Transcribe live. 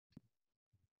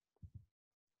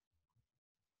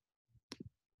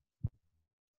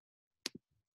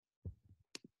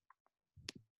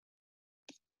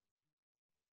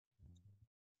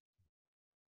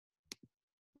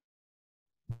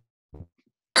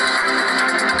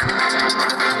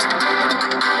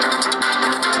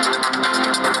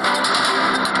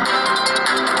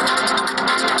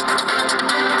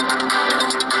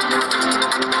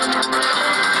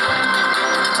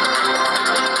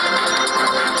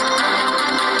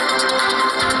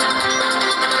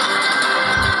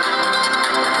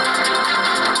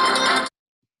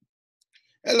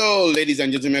ladies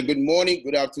and gentlemen. Good morning,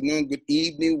 good afternoon, good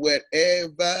evening,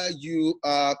 wherever you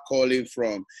are calling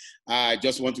from. I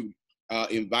just want to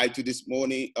invite you this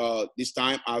morning, this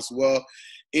time as well.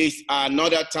 It's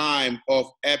another time of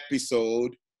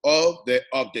episode of the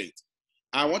update.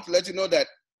 I want to let you know that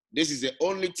this is the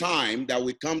only time that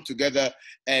we come together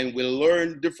and we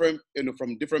learn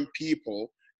from different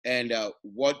people and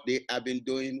what they have been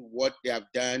doing, what they have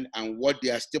done, and what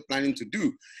they are still planning to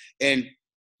do. And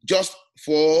just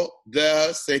for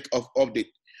the sake of update.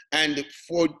 And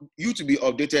for you to be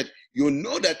updated, you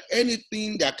know that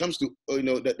anything that comes to,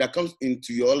 that comes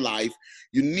into your life,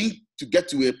 you need to get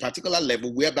to a particular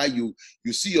level whereby you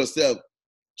see yourself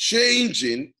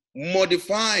changing,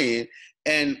 modifying,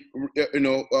 and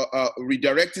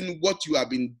redirecting what you have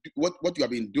been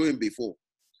doing before,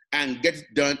 and get it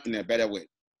done in a better way.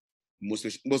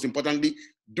 Most importantly,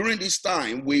 during this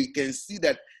time, we can see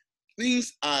that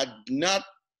things are not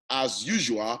as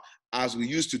usual as we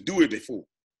used to do it before.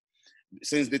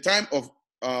 Since the time of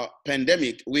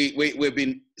pandemic, we've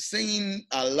been seeing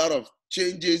a lot of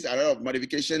changes, a lot of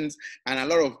modifications, and a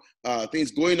lot of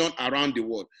things going on around the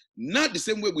world. Not the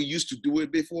same way we used to do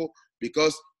it before,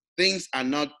 because things are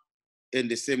not in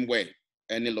the same way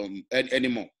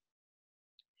anymore.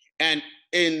 And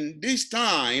in this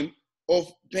time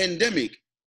of pandemic,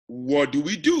 what do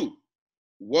we do?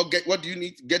 What do you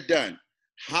need to get done?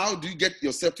 How do you get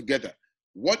yourself together?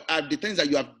 What are the things that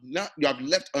you have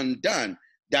left undone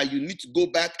that you need to go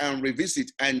back and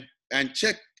revisit and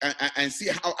check and see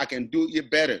how I can do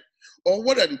it better? Or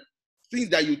what are the things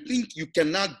that you think you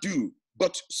cannot do,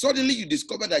 but suddenly you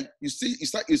discover that you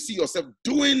see yourself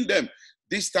doing them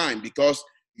this time because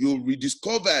you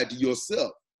rediscovered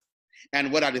yourself?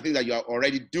 And what are the things that you are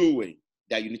already doing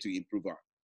that you need to improve on?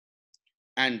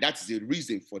 And that's the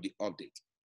reason for the update.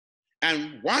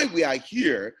 And why we are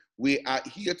here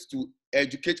to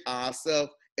educate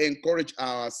ourselves, encourage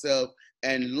ourselves,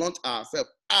 and launch ourselves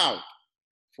out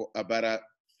for a better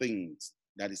things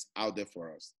that is out there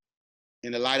for us.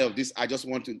 In the light of this, I just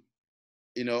want to,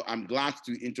 I'm glad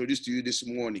to introduce to you this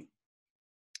morning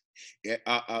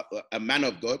a man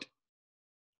of God,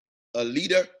 a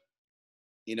leader,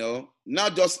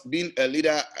 not just being a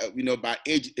leader, by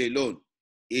age alone.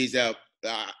 He's a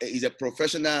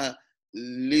professional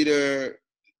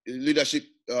leadership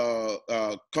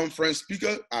conference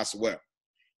speaker as well,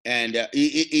 and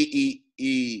he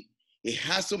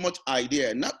has so much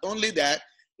idea. Not only that,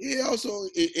 he's also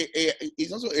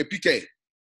a PK.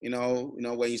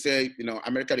 When you say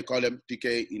America, they call them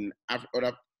PK. In other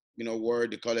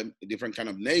word, they call them a different kind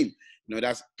of name.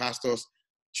 That's pastor's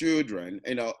children,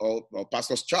 or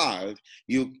pastor's child.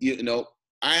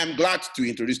 I am glad to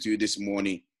introduce to you this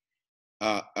morning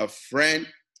a friend,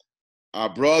 a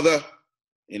brother,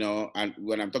 and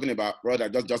when I'm talking about brother,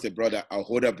 just a brother, a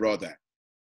older brother,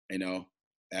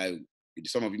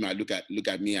 some of you might look at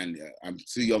me and I'm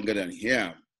still younger than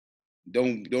him.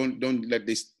 Don't let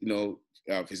this,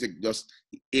 just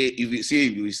if you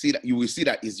will see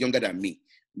that he's younger than me,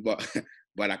 but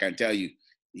I can tell you,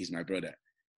 he's my brother,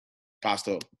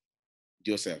 Pastor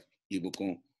Joseph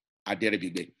Ibukun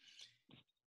Aderibigbe.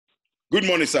 Good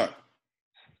morning, sir.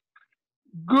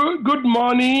 Good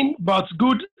morning, but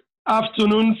good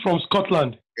afternoon from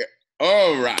Scotland. Yeah.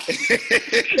 All right.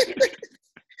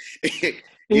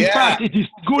 In fact, it is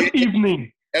good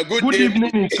evening. Good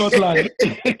evening in Scotland.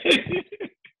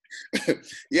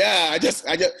 Yeah,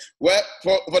 well,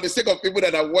 for the sake of people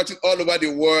that are watching all over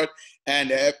the world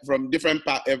and from different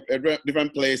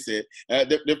places,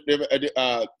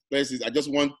 places, I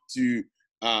just want to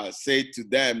say to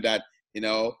them that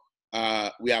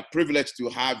we are privileged to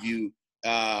have you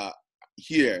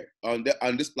here on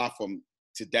this platform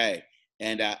today,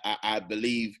 and I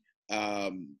believe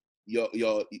you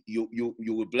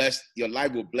will bless, your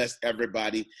life will bless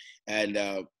everybody, and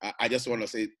I just want to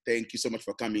say thank you so much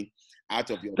for coming out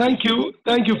of your thank you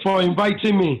for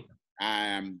inviting me. I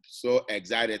am so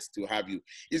excited to have you.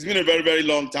 It's been a very, very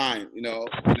long time,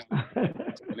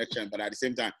 connection, but at the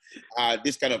same time,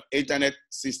 this kind of internet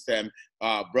system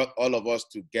brought all of us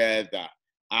together.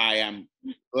 I am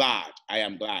glad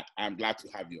to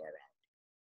have you around.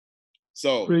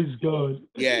 So praise God.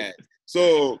 Yeah.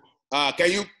 So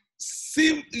can you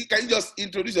just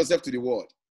introduce yourself to the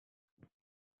world?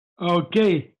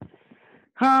 Okay.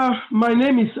 My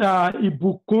name is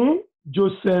Ibukun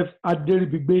Joseph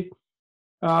Aderibigbe.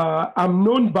 I'm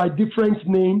known by different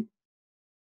names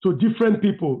to different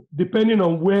people, depending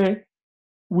on where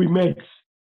we met.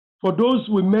 For those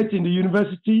we met in the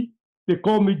university, they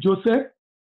call me Joseph.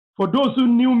 For those who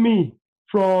knew me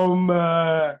from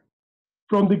the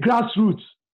grassroots,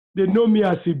 they know me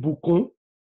as Ibukun.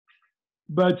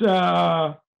 But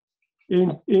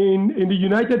in the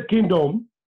United Kingdom,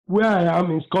 where I am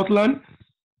in Scotland,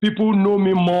 people know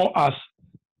me more as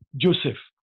Joseph.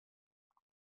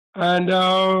 And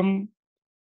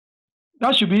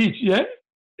that should be it, yeah?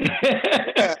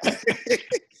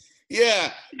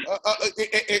 Yeah,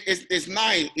 it's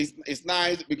nice. It's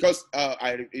nice because a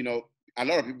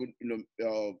lot of people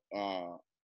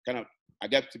kind of, I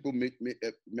guess people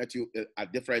met you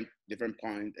at different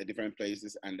points at different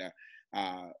places, and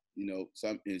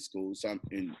some in school, some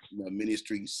in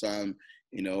ministry, some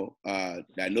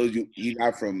that knows you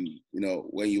either from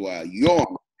when you are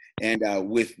young, and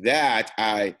with that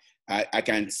I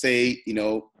can say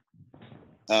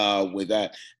with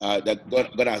that that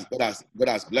God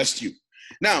has blessed you.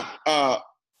 Now,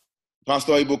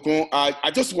 Pastor Ibukun,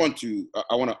 I just want to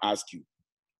ask you,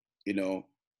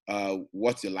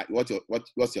 what's your life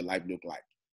look like?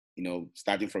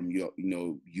 Starting from your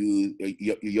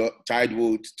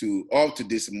childhood to up to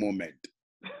this moment.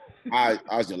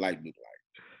 How's your life look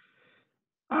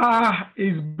like?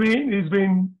 It's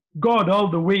been God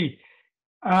all the way.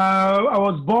 I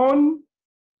was born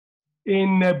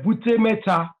in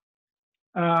Butemeta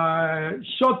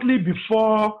shortly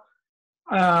before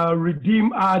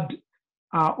Redeem had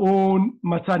our own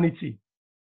maternity.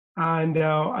 And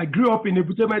I grew up in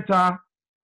Butemeta.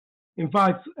 In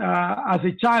fact, as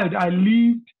a child, I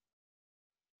lived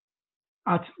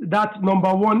at that number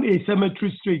 1A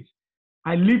Cemetery Street.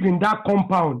 I lived in that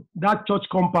compound, that church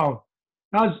compound.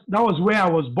 That was where I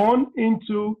was born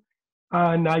into,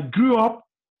 and I grew up.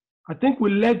 I think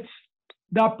we left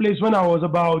that place when I was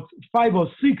about 5 or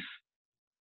 6,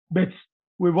 but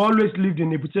we've always lived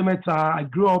in Butemeta. I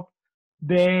grew up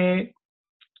there.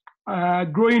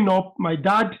 Growing up, my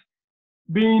dad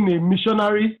being a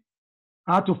missionary,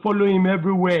 I had to follow him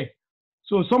everywhere.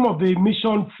 So some of the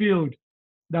mission field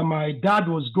that my dad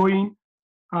was going,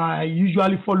 I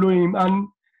usually follow him. And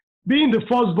being the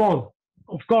firstborn,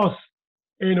 of course,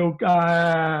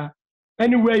 anywhere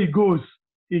he goes,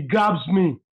 he grabs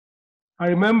me. I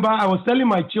remember I was telling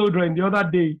my children the other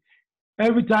day,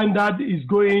 every time dad is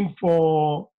going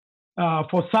for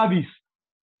service,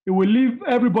 he will leave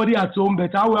everybody at home,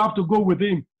 but I will have to go with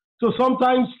him. So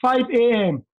sometimes 5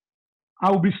 a.m., I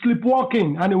will be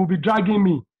sleepwalking and he will be dragging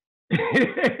me.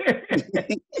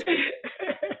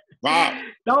 Wow.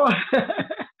 That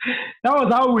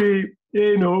was how we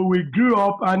grew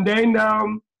up. And then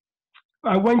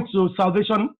I went to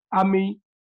Salvation Army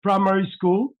Primary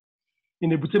School in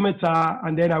Butemeta,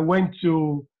 and then I went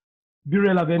to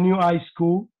Birel Avenue High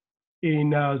School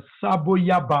in Sabo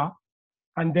Yaba,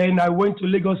 and then I went to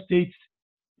Lagos State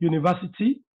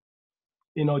University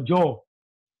in Ojo,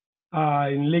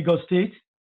 in Lagos State,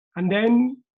 and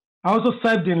then I also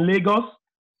served in Lagos,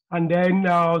 and then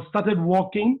started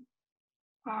working.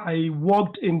 I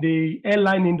worked in the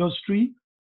airline industry.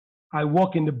 I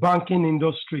work in the banking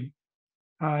industry,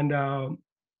 and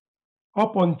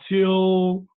up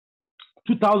until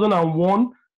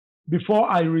 2001, before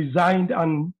I resigned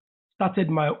and started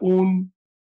my own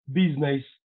business,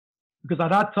 because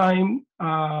at that time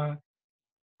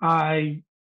I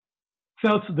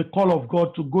felt the call of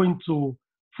God to go into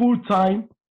full-time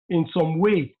in some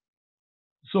way.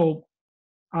 So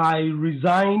I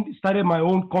resigned, started my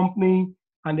own company,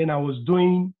 and then I was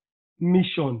doing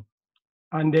mission.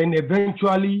 And then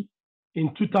eventually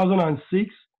in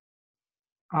 2006,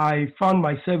 I found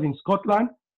myself in Scotland,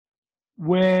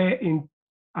 where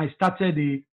I started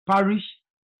a parish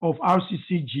of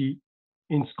RCCG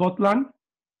in Scotland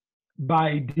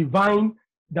by divine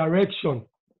direction.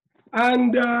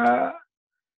 And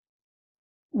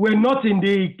we're not in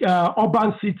the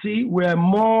urban city. We're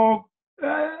more,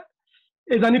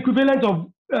 it's an equivalent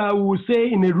of, we would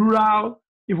say, in a rural,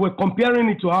 if we're comparing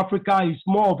it to Africa, it's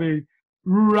more of a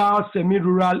rural,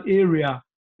 semi-rural area,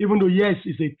 even though, yes,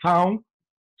 it's a town.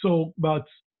 So,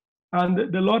 and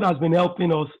the Lord has been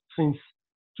helping us since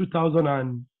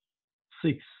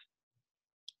 2006.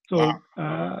 So,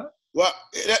 wow. Well,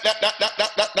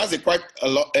 that's quite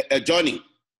a journey.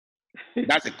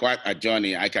 That's quite a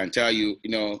journey, I can tell you,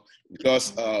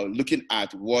 because looking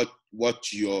at what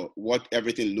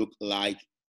everything looked like,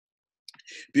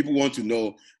 people want to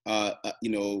know, how,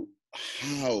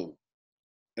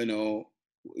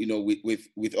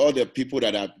 with all the people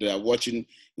that are watching,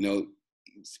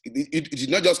 it did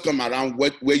not just come around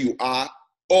where you are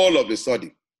all of a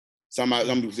sudden. Some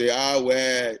people say,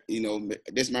 where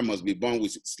this man must be born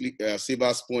with a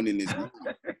silver spoon in his mouth.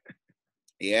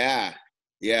 Yeah,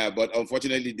 but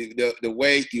unfortunately, the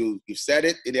way you said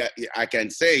it, I can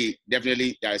say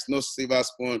definitely there is no silver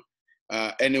spoon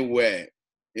anywhere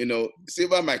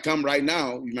Silver might come right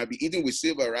now. You might be eating with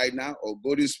silver right now or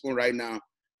golden spoon right now.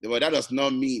 But that does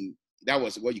not mean that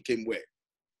was what you came with.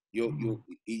 You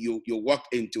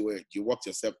walked into it. You walked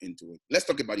yourself into it. Let's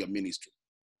talk about your ministry.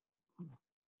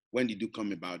 When did you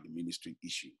come about the ministry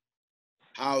issue?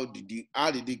 How's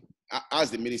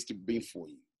the ministry been for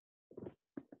you?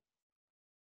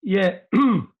 Yeah,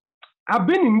 I've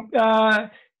been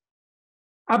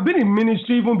in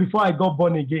ministry even before I got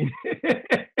born again.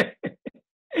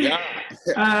 Yeah.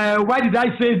 Why did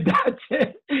I say that?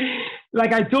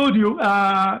 Like I told you,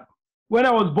 when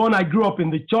I was born, I grew up in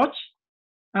the church,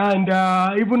 and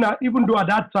even though at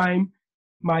that time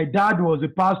my dad was a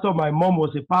pastor, my mom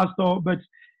was a pastor, but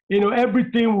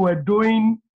everything we were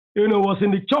doing, was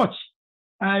in the church,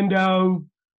 and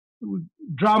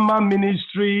drama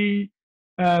ministry,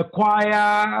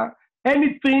 choir,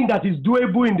 anything that is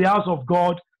doable in the house of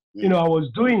God, I was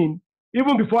doing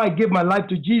even before I gave my life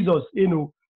to Jesus.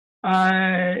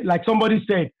 Like somebody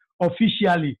said,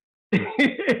 officially.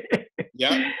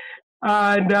 Yeah.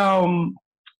 And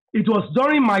it was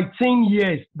during my teen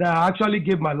years that I actually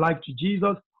gave my life to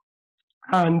Jesus.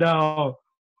 And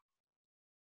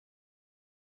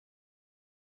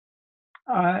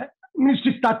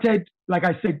ministry started, like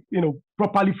I said,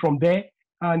 properly from there.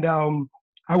 And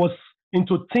I was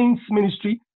into teens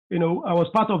ministry. I was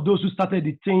part of those who started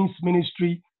the teens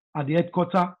ministry at the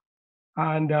headquarters.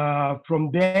 And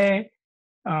from the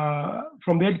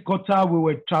headquarters, we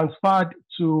were transferred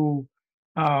to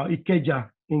Ikeja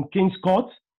in King's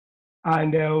Court.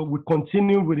 And we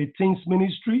continued with the teens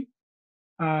ministry.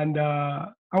 And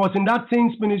I was in that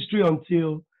teens ministry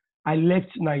until I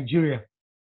left Nigeria.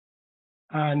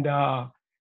 And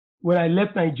when I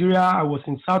left Nigeria, I was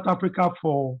in South Africa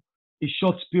for a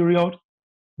short period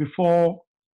before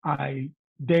I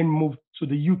then moved to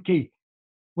the UK.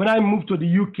 When I moved to the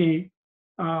UK,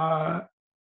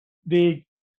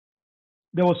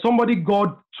 there was somebody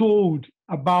God told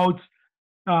about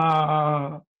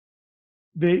the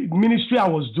ministry I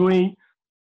was doing.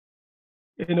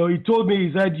 He told me,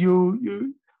 he said,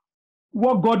 you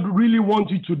what God really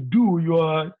wants you to do, you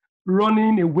are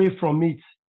running away from it.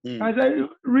 I said,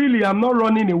 really, I'm not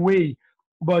running away,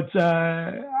 but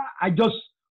I just,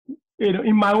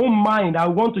 in my own mind, I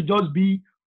want to just be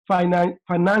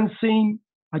financing.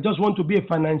 I just want to be a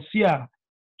financier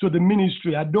to the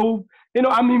ministry. I don't,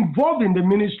 I'm involved in the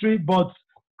ministry, but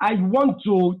I want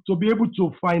to be able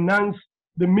to finance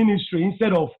the ministry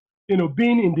instead of,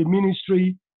 being in the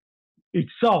ministry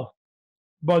itself.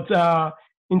 But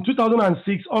in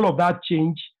 2006, all of that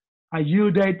changed. I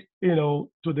yielded, to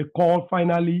the call.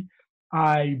 Finally,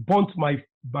 I burnt my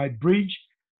bridge.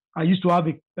 I used to have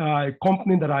a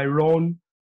company that I run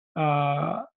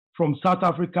from South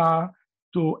Africa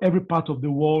to every part of the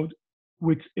world,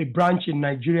 with a branch in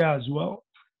Nigeria as well.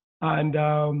 And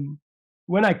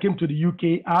when I came to the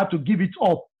UK, I had to give it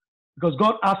up because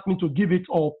God asked me to give it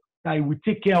up, that He would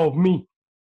take care of me.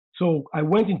 So I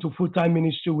went into full-time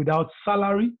ministry without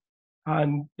salary,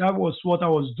 and that was what I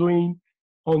was doing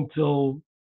until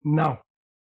now.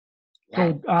 Wow.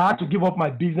 So I had to give up my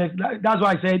business. That's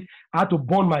why I said I had to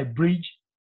burn my bridge,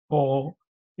 or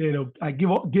I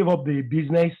give up the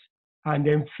business and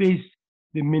then face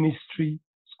the ministry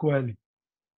squarely.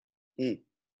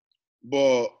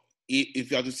 But if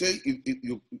you have to say, if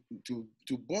you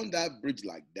to burn that bridge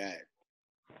like that,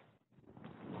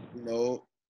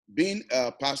 being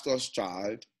a pastor's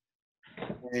child,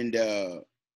 and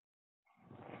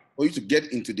for you to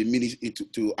get into the ministry,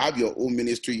 to have your own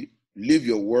ministry, leave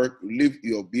your work, leave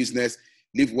your business,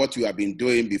 leave what you have been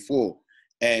doing before,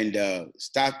 and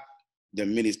start the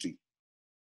ministry.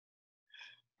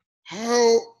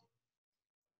 How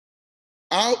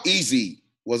easy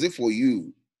was it for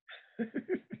you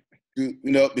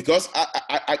to, because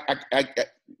I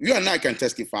you and I can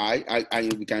testify,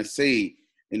 we can say,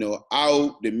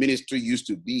 how the ministry used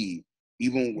to be,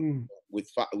 even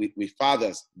with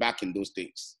fathers back in those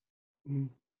days.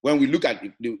 When we look at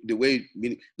the way,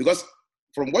 because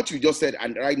from what you just said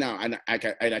and right now, and I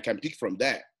can pick from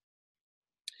that.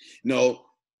 No,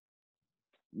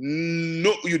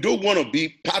 you don't want to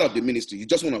be part of the ministry. You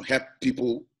just want to help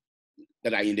people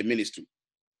that are in the ministry.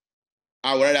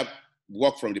 I would rather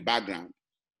work from the background,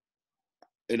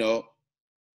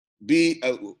 be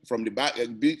from the back,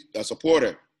 be a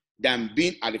supporter, than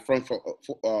being at the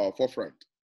forefront.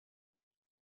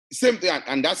 Same thing,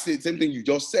 and that's the same thing you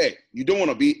just said. You don't want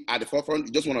to be at the forefront.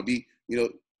 You just want to be,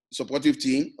 supportive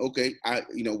team. Okay,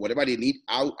 whatever they need,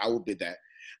 I will be there.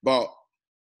 But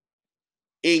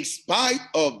in spite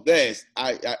of this,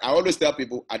 I always tell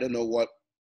people, I don't know what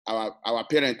our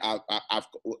parents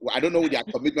I don't know their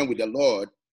commitment with the Lord,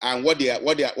 and what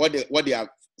they have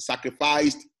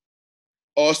sacrificed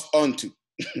us onto.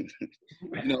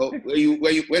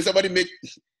 When somebody make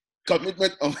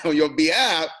commitment on your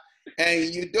behalf,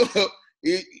 and you don't,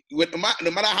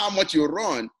 no matter how much you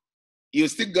run, you're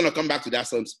still gonna come back to that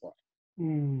same spot.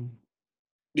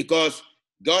 Because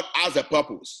God has a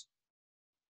purpose.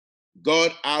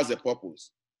 God has a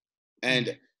purpose.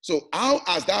 And so how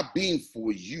has that been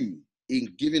for you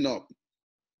in giving up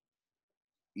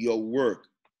your work,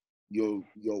 your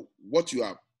what you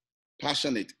are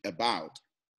passionate about,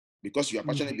 because you are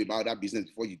passionate about that business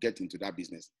before you get into that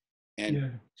business,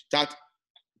 and start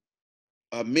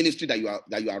a ministry that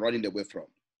you are running away from?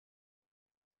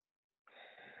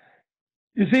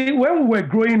 You see, when we were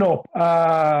growing up,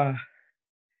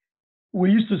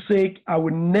 we used to say, I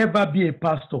will never be a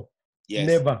pastor. Yes.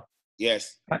 Never.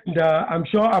 Yes. And I'm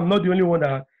sure I'm not the only one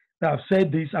that have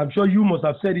said this. I'm sure you must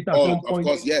have said it at some point. Of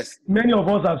course, yes. Many of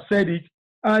us have said it.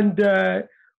 And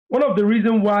one of the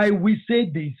reasons why we say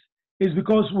this is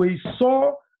because we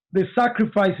saw the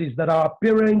sacrifices that our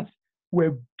parents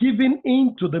were giving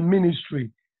into the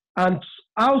ministry, and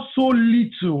how so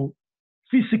little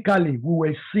physically we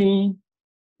were seeing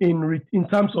in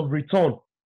terms of return.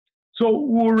 So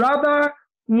we rather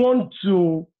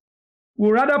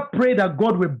pray that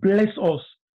God will bless us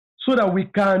so that we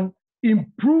can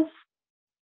improve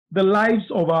the lives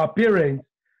of our parents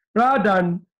rather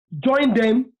than join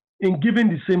them in giving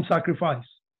the same sacrifice.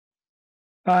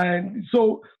 And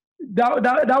so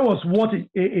that was what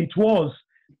it was.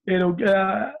 They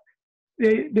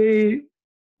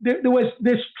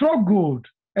struggled,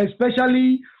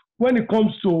 especially when it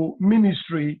comes to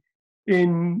ministry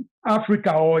in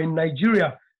Africa or in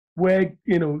Nigeria, where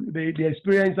the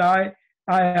experience I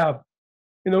have.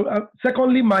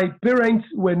 Secondly, my parents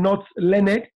were not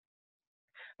learned,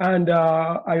 and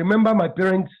I remember my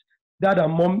parents, dad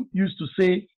and mom, used to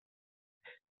say,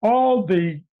 all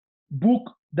the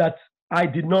book that I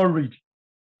did not read,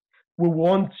 we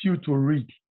want you to read.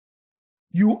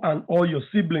 You and all your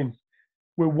siblings,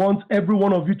 we want every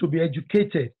one of you to be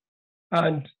educated,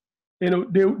 and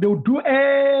they'll do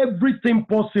everything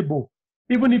possible,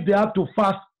 even if they have to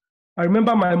fast. I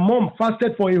remember my mom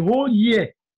fasted for a whole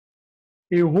year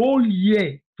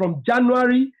from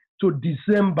January to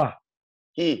December.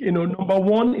 Number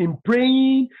one, in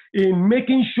praying, in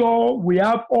making sure we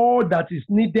have all that is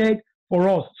needed for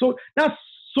us. So that's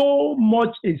so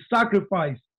much a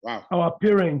sacrifice our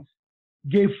parents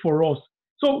gave for us.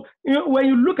 So when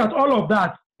you look at all of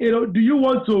that, do you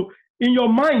want to, in your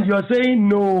mind, you're saying,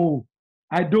 no,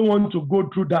 I don't want to go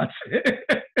through that.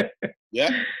 Yeah.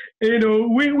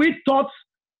 We thought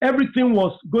everything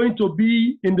was going to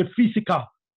be in the physical,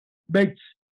 but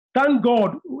thank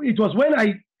God, it was when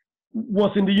I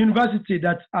was in the university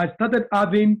that I started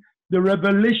having the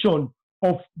revelation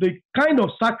of the kind of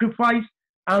sacrifice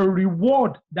and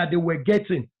reward that they were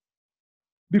getting.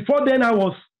 Before then, I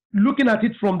was looking at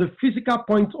it from the physical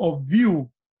point of view,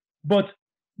 but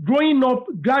growing up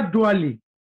gradually,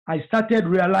 I started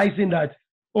realizing that,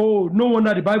 no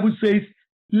wonder the Bible says,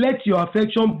 let your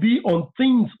affection be on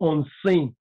things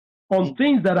unseen, on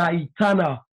things that are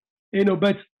eternal.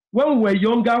 But when we were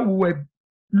younger, we were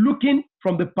looking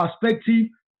from the perspective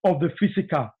of the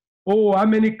physical. Oh, how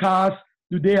many cars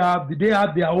do they have? Did they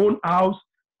have their own house?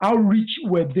 How rich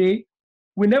were they?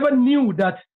 We never knew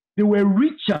that they were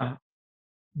richer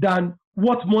than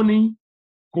what money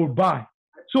could buy.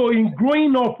 So in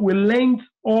growing up, we learned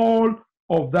all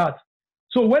of that.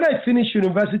 So when I finished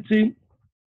university,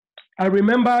 I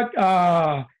remember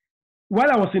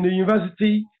while I was in the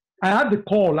university, I had the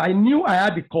call. I knew I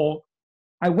had the call.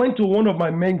 I went to one of my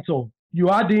mentors. You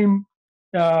had him,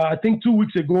 I think 2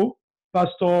 weeks ago,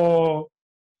 Pastor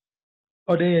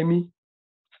Odeyemi.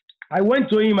 I went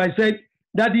to him. I said,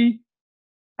 Daddy,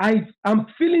 I'm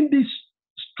feeling this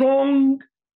strong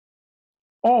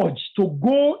urge to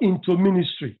go into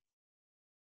ministry.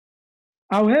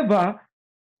 However,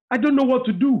 I don't know what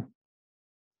to do.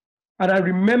 And I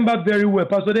remember very well,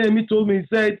 Pastor Odeyemi told me, he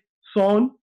said,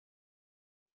 son,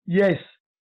 yes,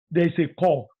 there is a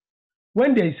call.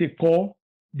 When there is a call,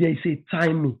 there is a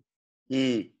timing.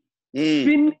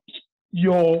 Finish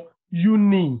your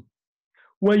uni.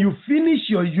 When you finish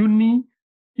your uni,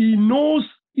 he knows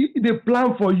the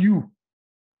plan for you.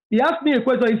 He asked me a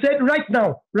question. He said, right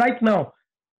now,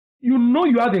 you know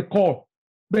you have a call,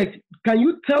 but can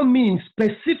you tell me in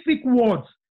specific words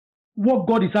what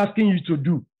God is asking you to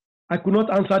do? I could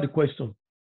not answer the question.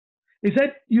 He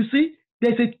said, you see,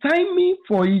 there's a timing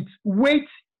for it. Wait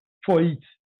for it.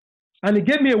 And he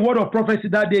gave me a word of prophecy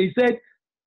that day. He said,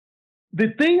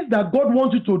 the things that God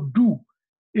wants you to do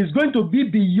is going to be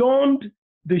beyond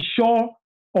the shore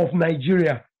of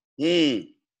Nigeria. Mm.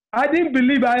 I didn't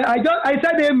believe. I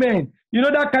said amen. You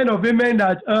know that kind of amen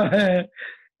that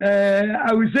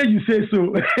I will say you say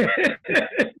so.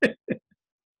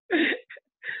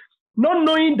 Not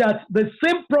knowing that the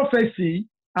same prophecy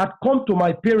had come to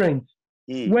my parents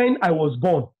when I was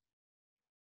born.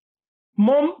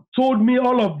 Mom told me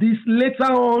all of this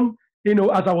later on, you know,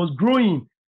 as I was growing.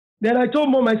 Then I told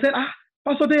Mom, I said,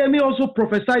 Pastor Deyemi also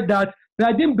prophesied that, but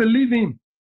I didn't believe him.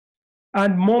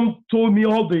 And Mom told me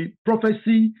all the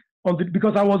prophecy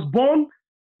because I was born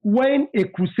when a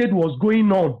crusade was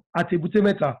going on at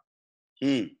Ebute.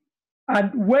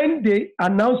 And when the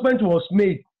announcement was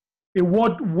made, a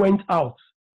word went out.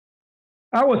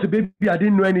 I was a baby, I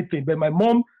didn't know anything, but my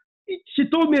mom, she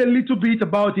told me a little bit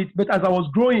about it, but as I was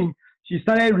growing, she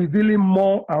started revealing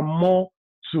more and more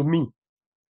to me.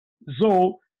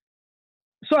 So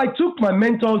I took my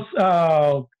mentor's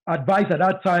advice at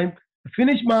that time,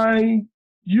 finished my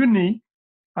uni.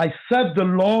 I served the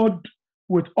Lord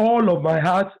with all of my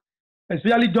heart,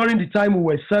 especially during the time we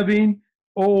were serving.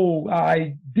 Oh,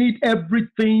 I did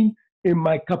everything in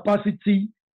my capacity,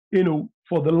 you know,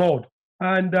 for the Lord.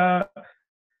 And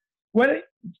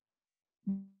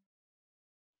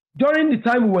during the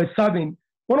time we were serving,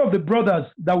 one of the brothers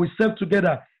that we served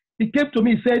together, he came to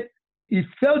me, he said he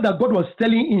felt that God was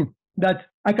telling him that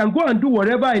I can go and do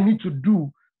whatever I need to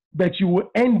do, but you will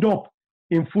end up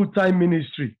in full-time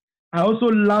ministry. I also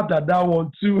laughed at that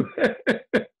one too.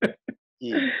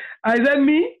 I said,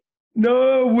 me?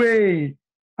 No way.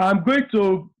 I'm going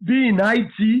to be in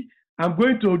IT. I'm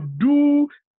going to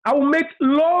I will make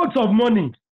loads of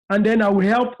money, and then I will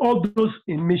help all those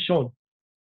in mission.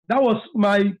 That was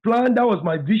my plan. That was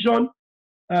my vision.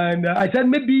 And I said,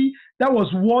 maybe that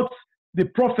was what the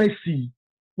prophecy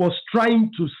was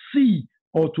trying to see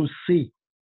or to say.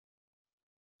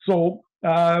 So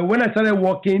when I started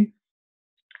working,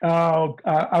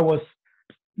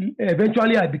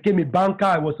 eventually I became a banker.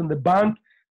 I was in the bank,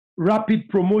 rapid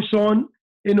promotion.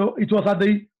 You know, it was at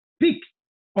the peak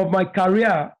of my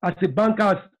career as a banker,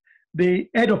 as the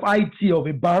head of IT of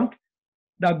a bank,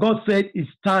 that God said, it's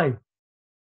time.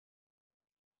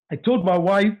 I told my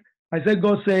wife, I said,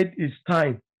 God said, it's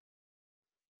time.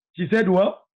 She said,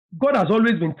 well, God has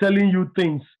always been telling you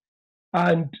things,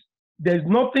 and there's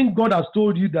nothing God has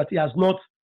told you that he has not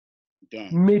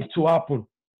made to happen.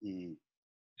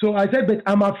 So I said, but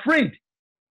I'm afraid.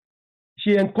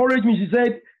 She encouraged me. She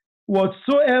said,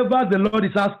 whatsoever the Lord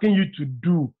is asking you to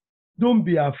do, don't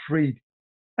be afraid.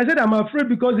 I said, I'm afraid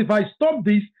because if I stop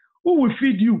this, who will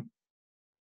feed you?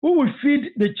 Who will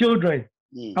feed the children?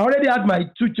 I already had my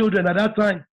 2 children at that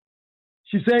time.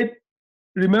 She said,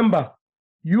 remember,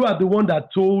 you are the one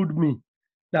that told me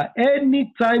that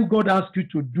anytime God asks you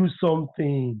to do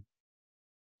something,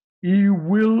 he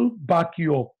will back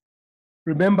you up.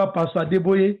 Remember, Pastor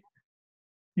Adeboye,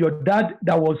 your dad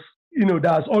that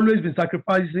has always been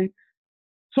sacrificing.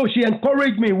 So she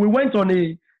encouraged me. We went on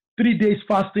a 3 days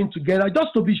fasting together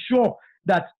just to be sure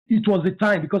that it was the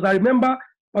time. Because I remember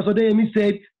Pastor Deyemi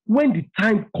said, when the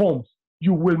time comes,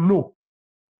 you will know.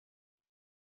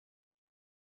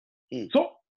 So,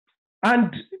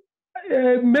 and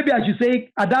maybe I should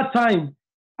say at that time,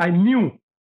 I knew.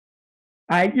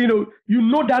 You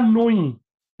know that knowing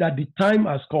that the time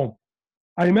has come.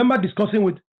 I remember discussing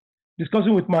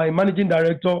with my managing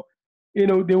director. You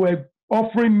know, they were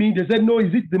offering me. They said, "No,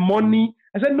 is it the money?"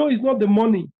 I said, "No, it's not the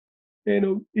money. You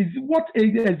know, it's what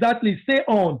exactly? Stay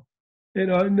on." You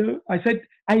know, I said,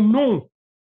 "I know."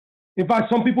 In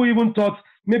fact, some people even thought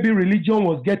maybe religion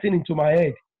was getting into my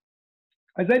head.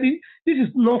 I said, "This is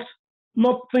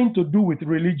nothing to do with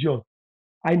religion."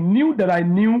 I knew that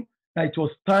it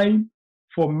was time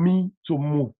for me to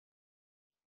move.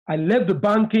 I left the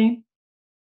banking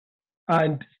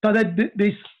and started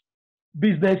this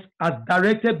business as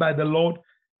directed by the Lord.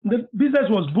 The business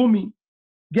was booming.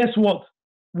 Guess what?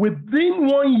 Within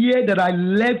 1 year that I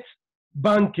left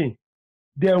banking,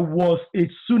 there was a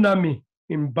tsunami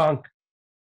in bank.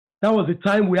 That was the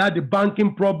time we had the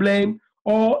banking problem.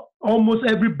 Almost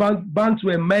every banks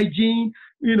were merging.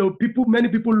 You know, many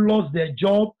people lost their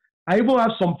job. I even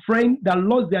have some friends that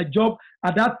lost their job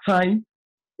at that time.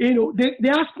 You know, they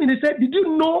asked me, they said, "Did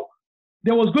you know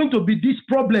there was going to be this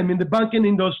problem in the banking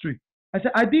industry?" I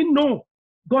said, "I didn't know."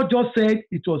 God just said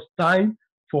it was time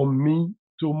for me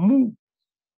to move.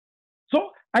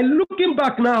 So looking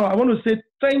back now, I want to say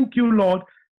thank you, Lord,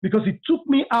 because he took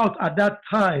me out at that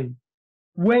time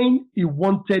when he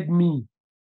wanted me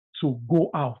to go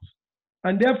out.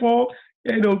 And therefore,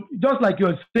 you know, just like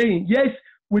you're saying, yes,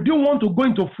 we do want to go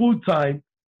into full time,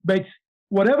 but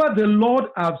whatever the Lord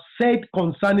has said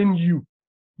concerning you,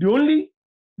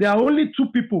 the there are only two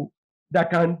people that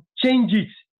can change it: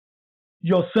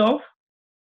 yourself,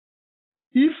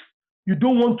 if you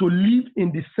don't want to live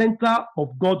in the center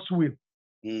of God's will.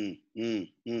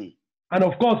 And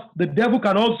of course, the devil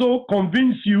can also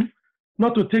convince you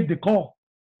not to take the call.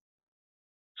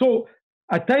 So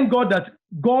I thank God that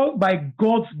God, by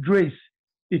God's grace,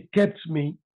 it kept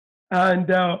me. And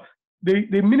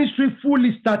the ministry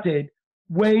fully started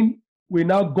when we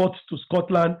now got to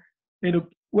Scotland. You know,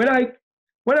 when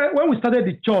we started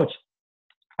the church,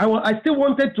 I still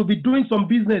wanted to be doing some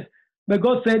business, but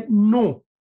God said, no,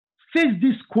 face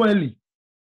this squarely,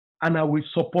 and I will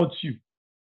support you.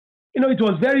 You know, it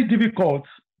was very difficult.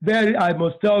 I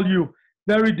must tell you,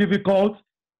 very difficult.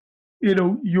 You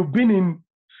know, you've been in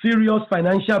serious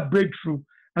financial breakthrough,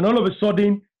 and all of a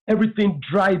sudden, everything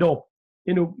dried up.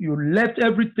 You know, you left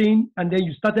everything, and then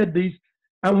you started this.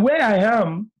 And where I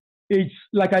am, it's,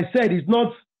 like I said, it's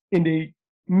not in the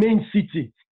main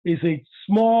city. It's a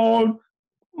small,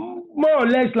 more or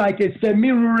less like a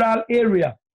semi-rural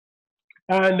area.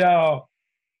 And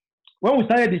when we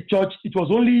started the church, it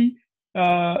was only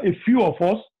a few of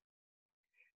us,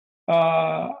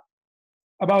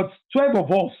 about 12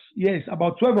 of us. Yes,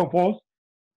 about 12 of us.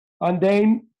 And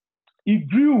then it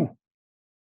grew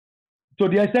to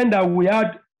the extent that we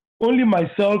had only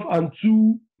myself and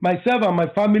my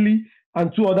family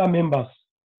and two other members.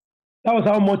 That was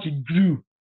how much it grew.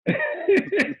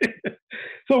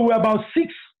 So we're about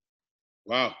 6.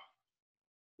 Wow.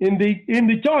 In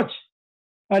the church.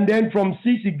 And then from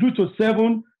 6, it grew to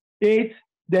 7, 8,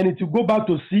 then it will go back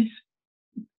to 6,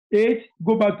 8,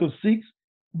 go back to 6.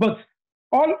 But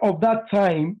all of that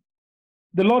time,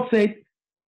 the Lord said,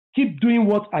 keep doing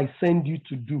what I send you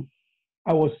to do.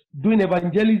 I was doing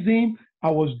evangelism.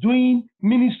 I was doing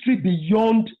ministry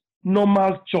beyond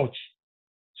normal church.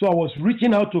 So I was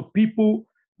reaching out to people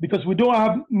because we don't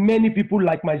have many people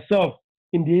like myself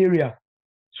in the area.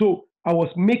 So I was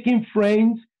making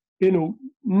friends, you know,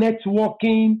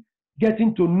 networking,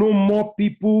 getting to know more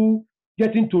people,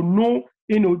 getting to know,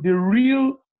 you know, the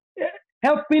real,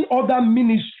 helping other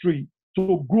ministry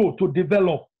to grow, to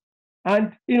develop.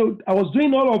 And, you know, I was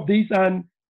doing all of this, and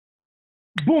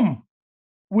boom,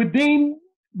 by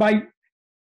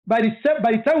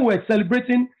the time we were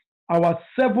celebrating our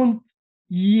 7th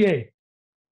year,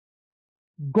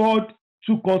 God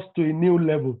took us to a new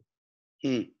level.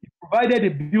 He provided a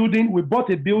building. We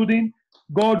bought a building.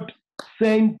 God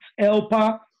sent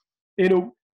helper. You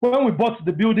know, when we bought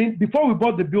the building, before we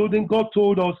bought the building, God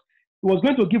told us He was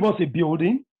going to give us a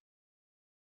building.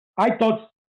 I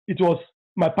thought it was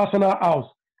my personal house.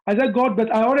 I said, God, but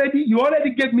you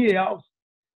already gave me a house.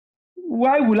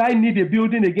 Why will I need a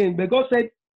building again? But God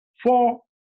said, for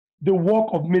the work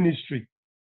of ministry.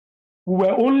 We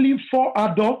were only 4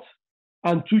 adults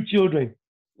and 2 children.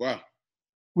 Wow.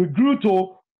 We grew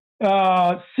to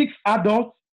 6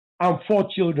 adults and 4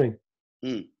 children,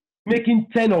 making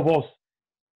 10 of us.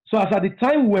 So as at the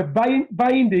time we were buying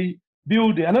the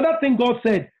building, another thing God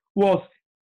said was,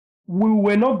 we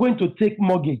were not going to take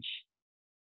mortgage.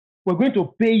 We're going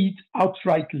to pay it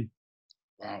outrightly.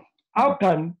 Wow. How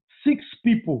can 6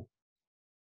 people,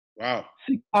 wow,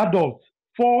 6 adults,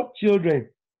 4 children,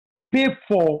 pay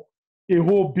for a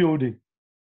whole building?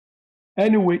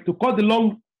 Anyway, to cut the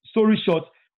long story short,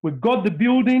 we got the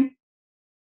building.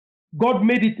 God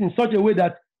made it in such a way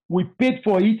that we paid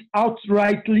for it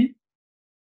outrightly.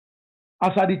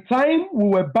 As at the time we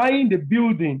were buying the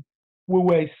building, we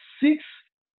were 6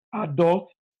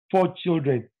 adults, 4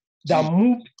 children that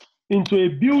moved into a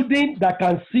building that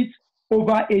can seat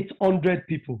over 800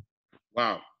 people.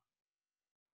 Wow.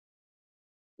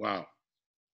 Wow.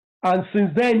 And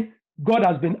since then, God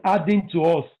has been adding to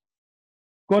us.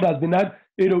 God has been adding,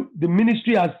 you know, the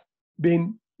ministry has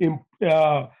been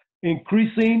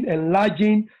increasing,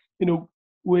 enlarging. You know,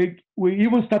 we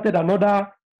even started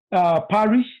another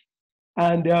parish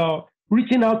and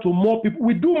reaching out to more people.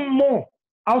 We do more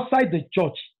outside the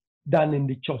church than in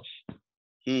the church.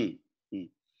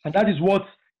 And that is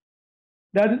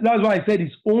that's why I said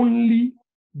it's only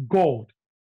God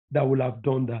that will have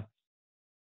done that.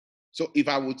 So if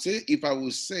I would say,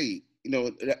 you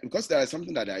know, because there is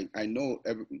something that I know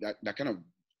that kind of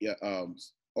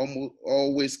almost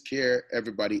always scare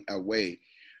everybody away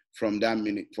from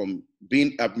from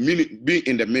being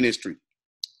in the ministry.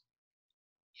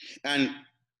 And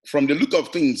from the look of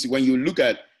things, when you look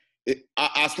at it,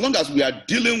 as long as we are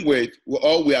dealing with,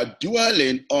 or we are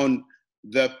dwelling on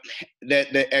the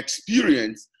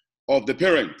experience of the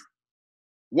parent,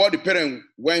 what the parent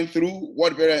went through,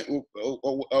 what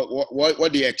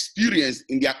they experienced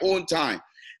in their own time,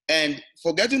 and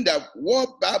forgetting that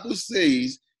what Bible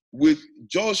says with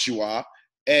Joshua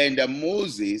And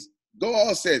Moses,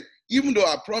 God said, even though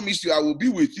I promised you I will be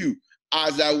with you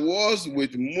as I was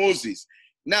with Moses.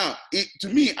 Now, to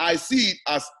me, I see it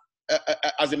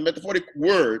as a metaphoric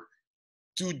word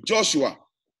to Joshua,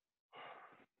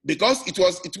 because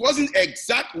it wasn't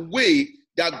exact way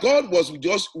that God was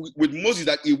with Moses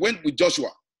that he went with Joshua.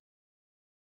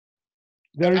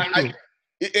 Very true.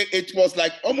 It was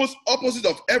like almost opposite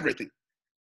of everything.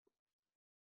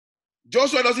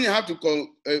 Joshua doesn't have to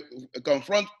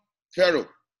confront Pharaoh.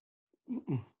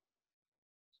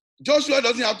 Joshua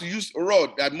doesn't have to use a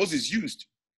rod that Moses used.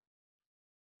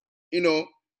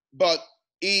 But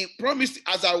he promised,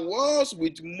 as I was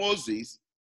with Moses,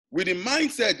 with the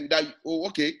mindset that,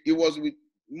 he was with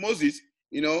Moses,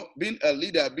 being a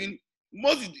leader,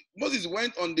 Moses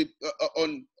went on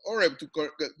Horeb to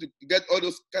get all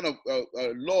those kind of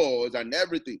laws and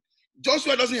everything.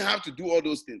 Joshua doesn't have to do all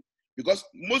those things because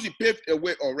Moses paved a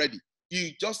way already.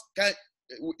 He just can't.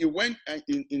 He went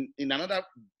in another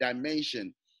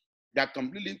dimension that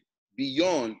completely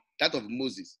beyond that of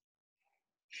Moses.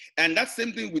 And that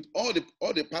same thing with all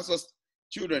the pastors'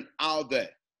 children out there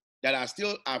that are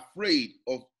still afraid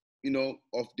of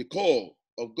the call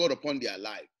of God upon their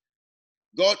life.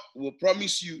 God will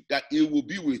promise you that He will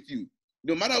be with you,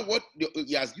 no matter what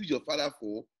He has used your father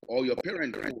for or your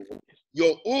parent for.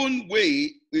 Your own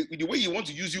way, the way He wants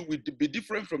to use you, will be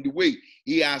different from the way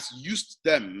He has used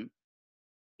them.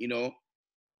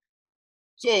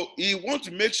 So He wants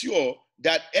to make sure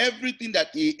that everything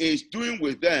that He is doing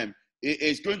with them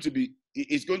is going to be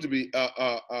it's going to be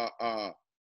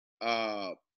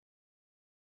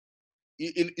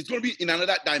in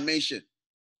another dimension,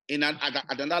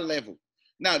 at another level.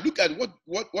 Now look at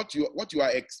what you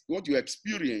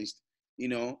experienced,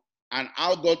 and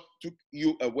how God took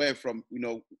you away from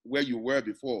where you were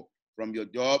before, from your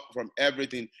job, from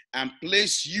everything, and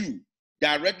placed you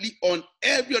directly on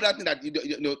every other thing that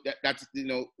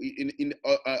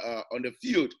on the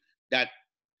field that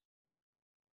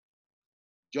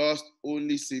just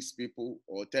only 6 people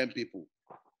or 10 people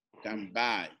can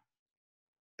buy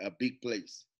a big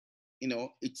place.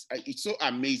 It's so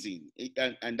amazing.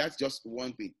 And that's just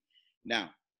one thing.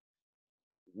 Now,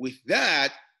 with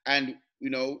that, and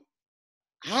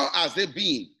how has it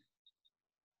been,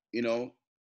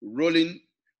 pulling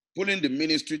the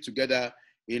ministry together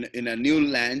in a new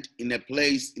land, in a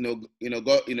place, God,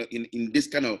 in this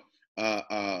kind of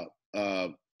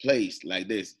place like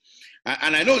this.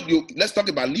 And I know let's talk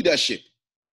about leadership.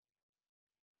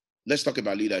 Let's talk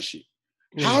about leadership.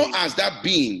 Mm-hmm. How has that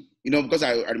been? Because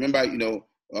I remember, you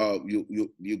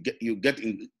get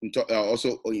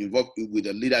also involved with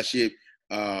the leadership,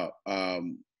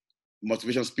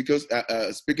 motivation speakers,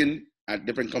 speaking at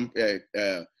different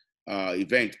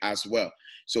events as well.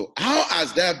 So how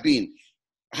has that been?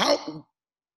 How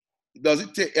does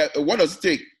it take? What does it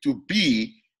take to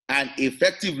be an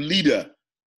effective leader,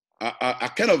 a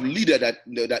kind of leader that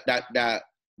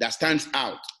stands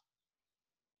out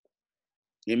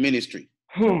in ministry?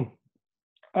 From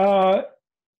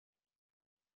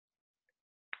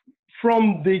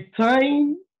the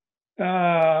time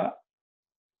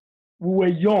we were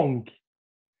young,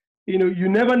 you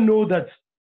never know that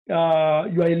you are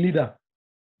a leader,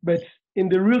 but in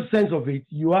the real sense of it,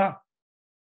 you are.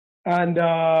 And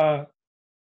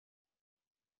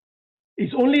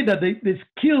it's only that the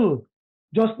skill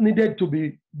just needed to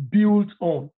be built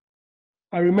on.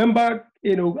 I remember,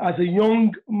 as a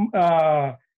young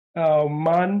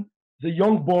man, as a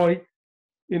young boy,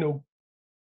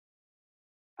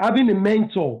 having a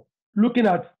mentor, looking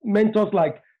at mentors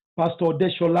like Pastor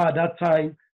Deshola at that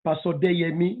time, Pastor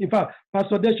Deyemi. In fact,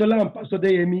 Pastor Deshola and Pastor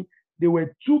Deyemi, they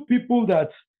were 2 people that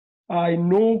I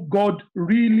know God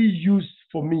really used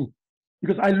for me,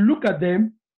 because I look at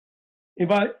them. In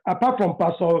fact, apart from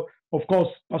Pastor, of course,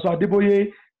 Pastor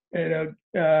Adeboye,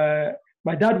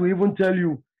 my dad will even tell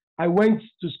you, I went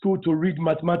to school to read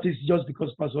mathematics just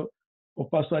because of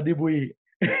Pastor Adeboye.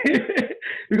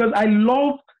 Because I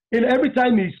love, every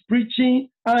time he's preaching,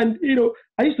 and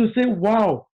I used to say,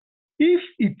 wow, if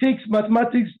it takes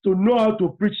mathematics to know how to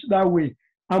preach that way,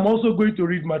 I'm also going to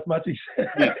read mathematics.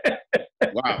 Yeah.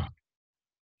 Wow.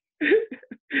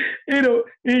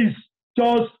 He's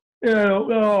just,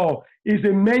 he's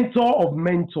a mentor of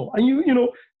mentor. And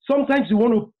sometimes you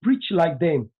want to preach like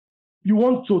them. You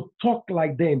want to talk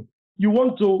like them. You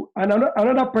want to,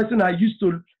 another person I used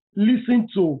to listen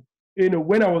to,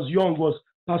 when I was young was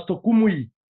Pastor Kumuyi.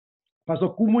 Pastor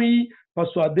Kumuyi,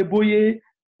 Pastor Adeboye,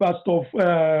 Pastor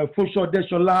Funsho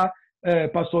Deshola,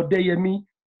 Pastor Deyemi.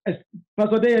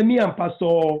 Pastor Deyemi and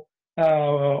Pastor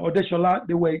Odeshola,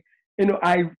 they were,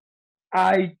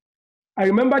 I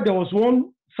remember there was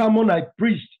one sermon I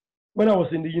preached when I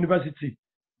was in the university.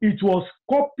 It was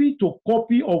copy to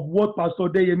copy of what Pastor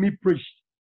Deyemi preached.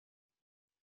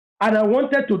 And I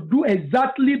wanted to do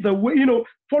exactly the way,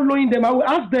 following them. I will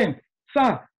ask them,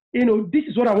 sir, this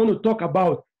is what I want to talk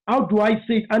about. How do I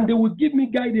say it? And they will give me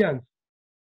guidance.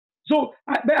 So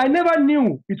I never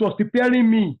knew it was preparing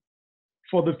me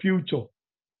for the future.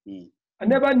 I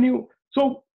never knew.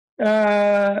 So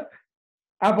I've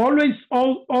always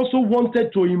also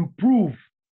wanted to improve.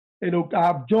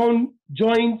 I've joined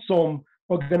some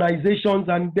organizations,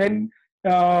 and then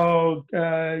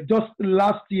just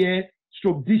last year,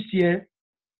 this year,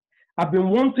 I've been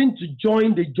wanting to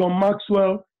join the John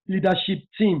Maxwell leadership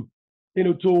team,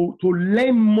 to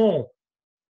learn more.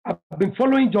 I've been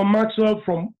following John Maxwell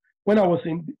from when I was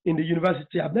in the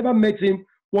university. I've never met him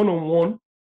one-on-one,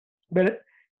 but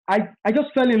I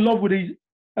just fell in love with his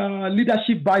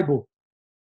leadership Bible.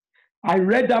 I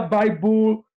read that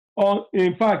Bible.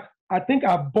 In fact, I think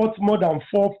I bought more than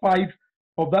 4 or 5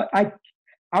 of that. I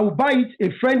will buy it.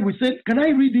 A friend will say, "Can I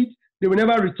read it?" They will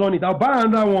never return it. I'll buy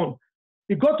another one.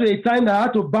 It got to a time that I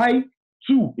had to buy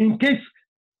 2 in case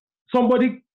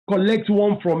somebody collects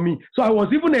one from me. So I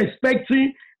was even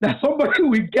expecting that somebody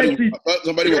will get it.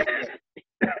 Somebody will.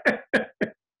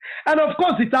 And of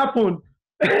course, it happened.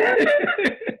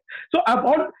 So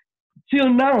till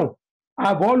now,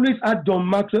 I've always had John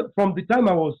Maxwell from the time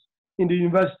I was in the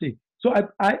university. So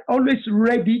I always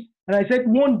read it, and I said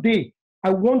one day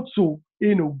I want to,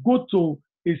 go to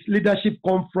his leadership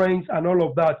conference and all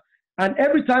of that. And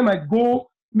every time I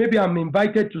go, maybe I'm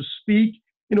invited to speak.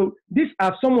 These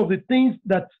are some of the things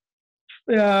that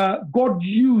God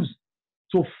used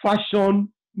to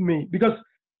fashion me. Because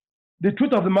the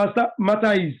truth of the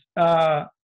matter is,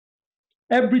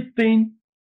 everything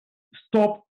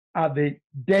stops at the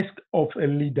desk of a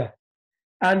leader.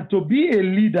 And to be a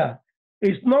leader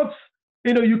is not,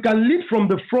 you can lead from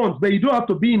the front, but you don't have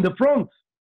to be in the front.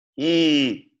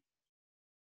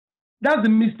 That's the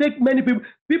mistake many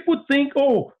people think,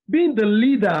 oh, being the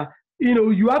leader,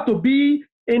 you have to be,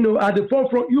 at the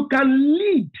forefront. You can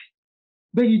lead,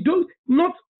 but you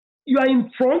are in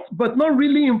front, but not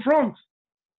really in front.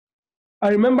 I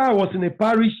remember I was in a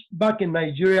parish back in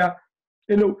Nigeria.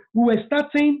 We were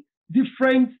starting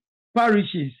different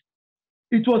parishes.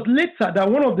 It was later that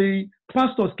one of the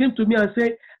pastors came to me and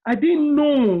said, "I didn't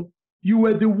know you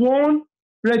were the one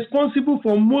responsible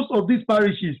for most of these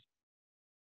parishes."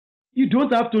 You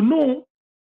don't have to know.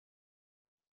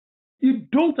 You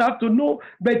don't have to know.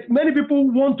 But many people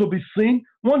want to be seen,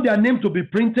 want their name to be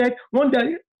printed,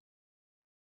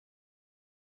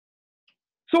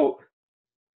 So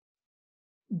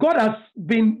God has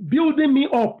been building me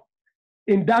up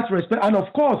in that respect. And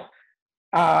of course,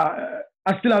 I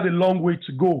still have a long way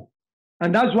to go.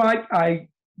 And that's why I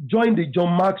joined the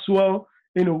John Maxwell,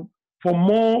 for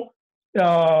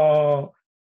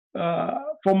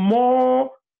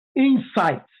more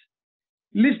insight.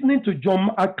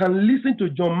 I can listen to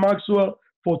John Maxwell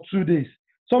for 2 days.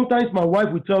 Sometimes my wife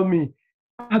will tell me,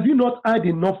 "Have you not had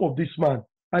enough of this man?"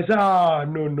 I say,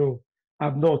 no,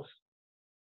 I've not.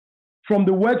 From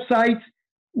the website,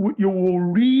 you will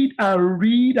read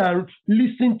and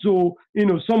listen to,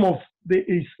 some of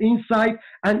his insight,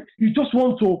 and you just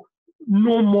want to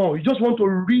know more. You just want to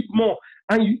read more,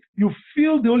 and you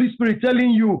feel the Holy Spirit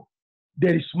telling you,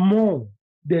 there is more,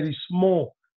 there is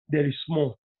more, there is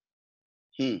more.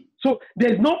 So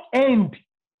there's no end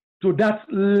to that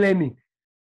learning.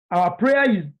 Our prayer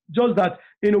is just that,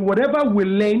 whatever we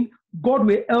learn, God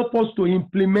will help us to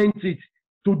implement it,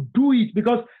 to do it,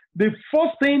 because the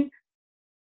first thing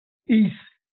is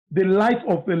the life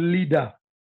of a leader.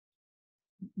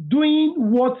 Doing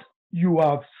what you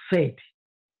have said.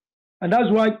 And that's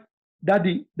why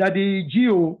Daddy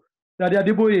Adeboye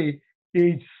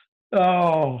is,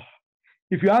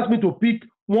 if you ask me to pick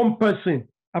one person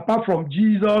apart from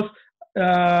Jesus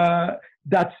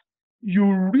that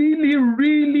you really,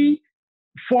 really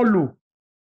follow,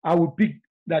 I will pick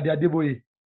Daddy Adeboye.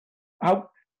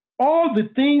 All the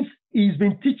things he's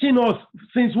been teaching us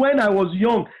since when I was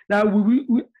young, that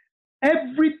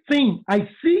everything, I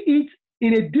see it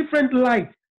in a different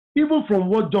light, even from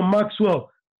what John Maxwell.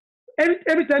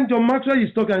 Every time John Maxwell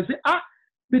is talking, I say,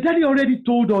 the Daddy already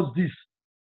told us this.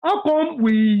 How come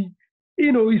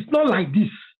it's not like this?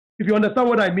 If you understand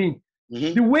what I mean.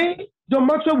 Mm-hmm. The way John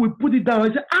Maxwell will put it down,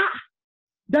 I say,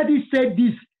 Daddy said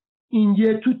this in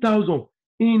year 2000,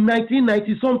 in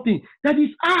 1990 something. That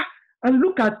is, and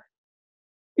look at,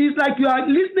 it's like you are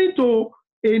listening to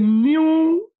a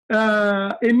new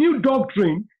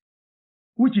doctrine,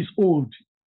 which is old.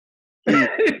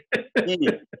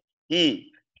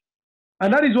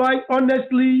 And that is why,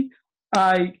 honestly,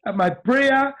 my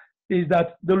prayer is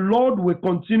that the Lord will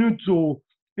continue to,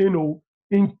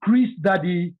 increase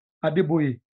Daddy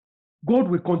Adeboye. God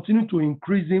will continue to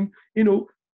increase him.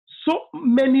 So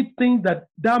many things that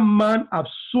man have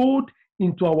sowed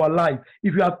into our life.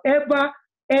 If you have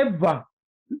ever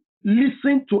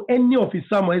listened to any of his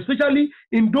sermons, especially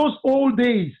in those old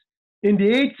days, in the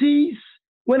 80s,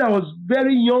 when I was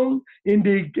very young, in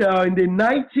the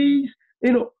 90s,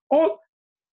 all.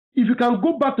 If you can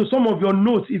go back to some of your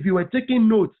notes, if you were taking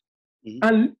notes,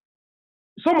 and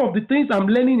some of the things I'm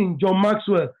learning in John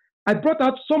Maxwell, I brought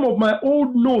out some of my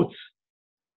old notes.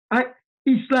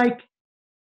 It's like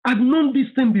I've known this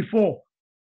thing before.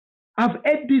 I've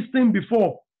heard this thing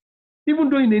before, even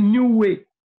though in a new way.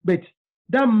 But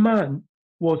that man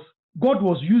God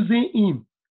was using him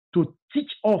to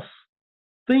teach us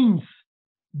things,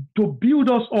 to build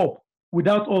us up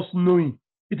without us knowing.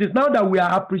 It is now that we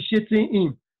are appreciating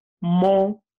him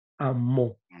more and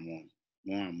more.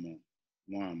 More and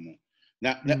more.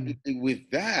 Now, with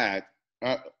that,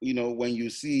 when you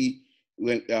see,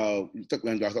 when we are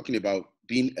talking about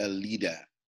being a leader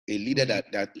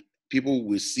that people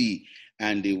will see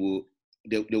and they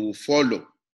will follow.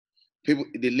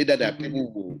 The leader that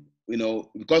people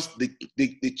will, because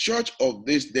the church of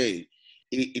this day,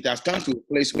 it has come to a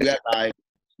place whereby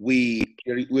we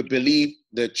believe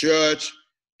the church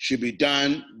should be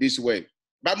done this way.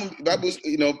 Bible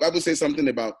says something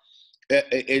about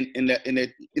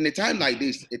in a time like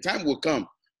this, a time will come,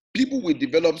 people will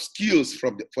develop skills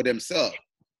for themselves.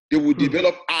 They will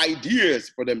develop ideas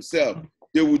for themselves.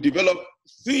 They will develop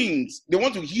things. They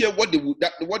want to hear what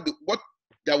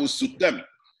that will suit them,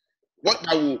 what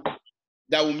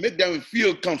that will make them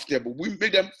feel comfortable, will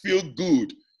make them feel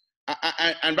good.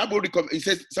 And Bible, it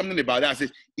says something about that. It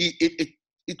says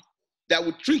it that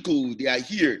will trickle their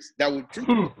ears. That will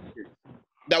trickle.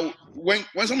 That when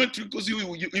someone trickles you,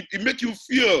 it makes you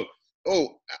feel,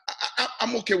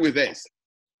 I'm okay with this.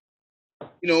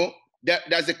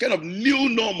 There's a kind of new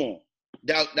normal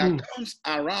that comes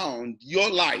around your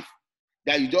life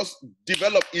that you just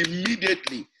develop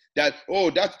immediately. That,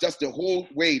 that's just the whole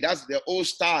way. That's the old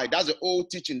style. That's the old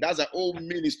teaching. That's the old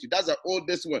ministry. That's the old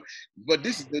this one. But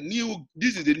this is the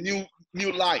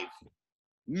new life,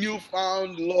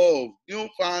 newfound love,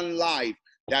 newfound life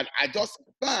that I just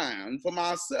found for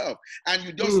myself. And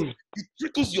it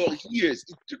trickles your ears,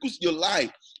 it trickles your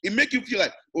life. It makes you feel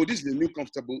like, this is the new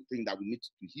comfortable thing that we need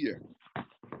to hear.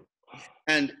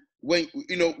 And when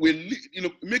we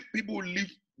make people live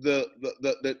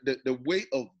the way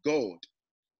of God,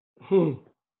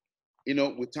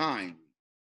 with time,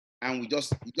 and we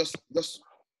just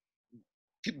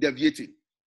keep deviating.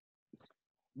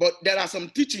 But there are some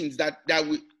teachings that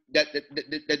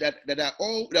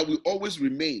will always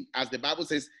remain, as the Bible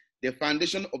says, the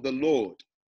foundation of the Lord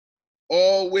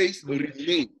always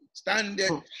remain. Stand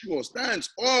sure,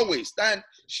 stands always, stand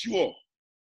sure.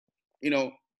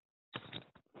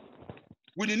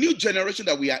 With the new generation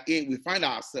that we are in, we find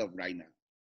ourselves right now.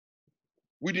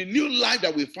 With the new life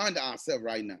that we find ourselves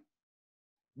right now,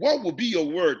 what will be your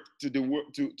word to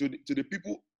the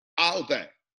people out there?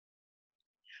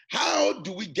 How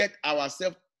do we get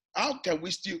ourselves? How can we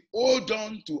still hold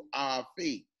on to our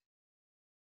faith?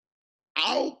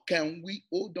 How can we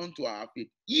hold on to our faith,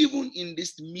 even in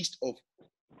this midst of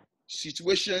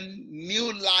situation,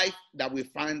 new life that we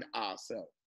find ourselves?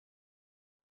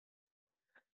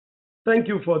 Thank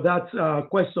you for that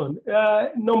question.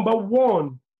 Number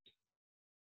one,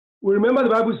 we remember the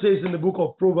Bible says in the book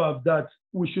of Proverbs that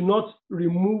we should not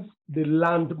remove the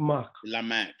landmark.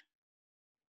 Landmark.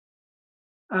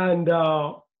 And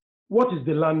what is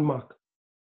the landmark?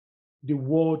 The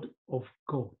word of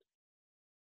God.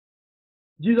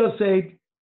 Jesus said,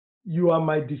 "You are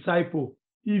my disciple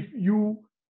if you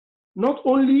not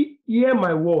only hear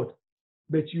my word,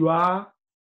 but you are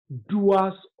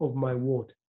doers of my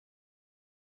word."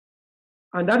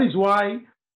 And that is why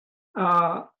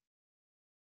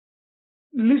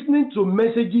listening to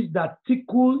messages that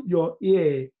tickle your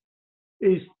ear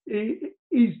is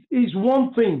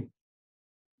one thing.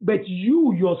 But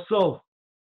you yourself,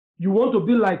 you want to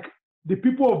be like the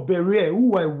people of Berea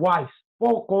who were wise.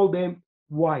 Paul called them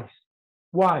wise.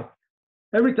 Why?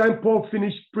 Every time Paul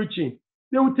finished preaching,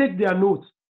 they would take their notes.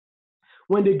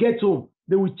 When they get home,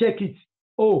 they will check it.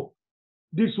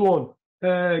 This one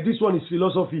is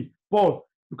philosophy. Paul,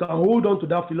 you can hold on to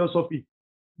that philosophy.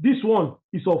 This one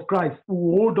is of Christ. We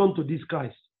will hold on to this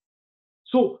Christ.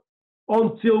 So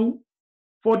until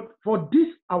for this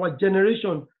our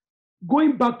generation,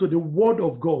 going back to the word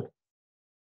of God,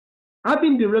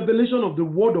 having the revelation of the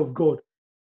word of God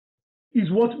is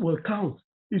what will count,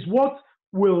 is what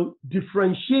will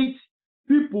differentiate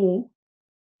people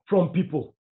from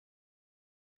people.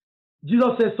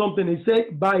 Jesus said something. He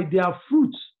said, by their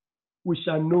fruits we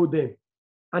shall know them.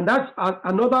 And that's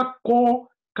another core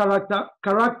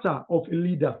character of a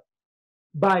leader.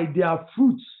 By their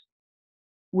fruits.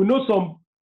 We know some.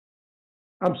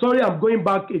 I'm sorry, I'm going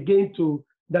back again to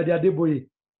Daddy Adeboye.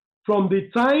 From the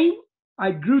time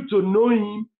I grew to know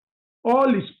him,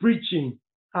 all his preaching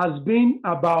has been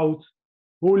about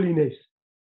holiness.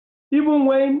 Even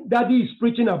when Daddy is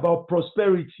preaching about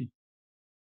prosperity,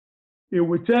 he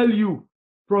will tell you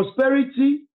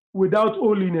prosperity without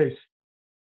holiness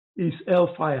is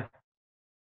hellfire.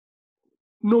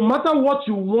 No matter what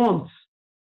you want,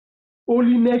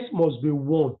 holiness must be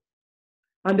won.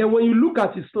 And then when you look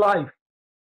at his life,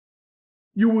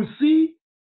 you will see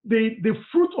the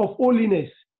fruit of holiness.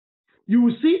 You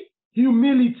will see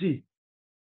humility.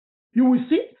 You will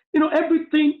see,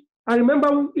 everything. I remember,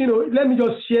 let me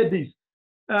just share this.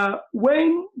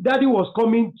 When Daddy was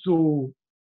coming to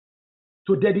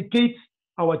dedicate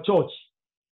our church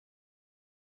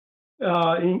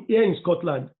here in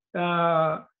Scotland,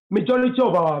 majority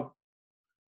of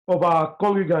our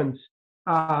congregants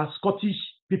are Scottish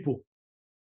people.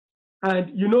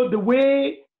 And, the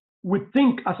way we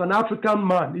think as an African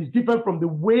man is different from the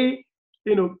way,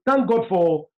 thank God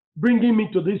for bringing me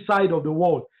to this side of the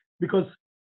world. Because,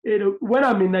 when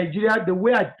I'm in Nigeria, the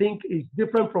way I think is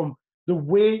different from the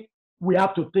way we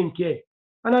have to think here.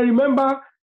 And I remember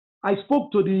I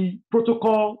spoke to the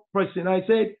protocol person. I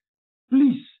said,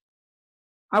 please,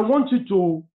 I want you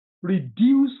to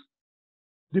reduce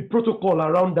the protocol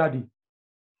around Daddy.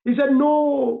 He said,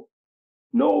 no,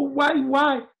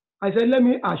 why? I said, let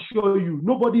me assure you,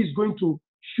 nobody is going to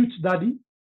shoot Daddy.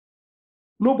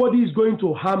 Nobody is going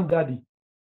to harm Daddy.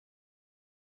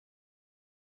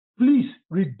 Please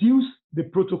reduce the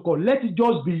protocol. Let it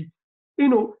just be,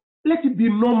 let it be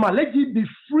normal. Let it be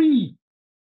free.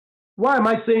 Why am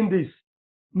I saying this?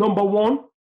 Number one,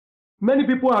 many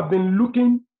people have been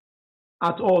looking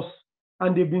at us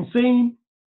and they've been saying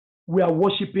we are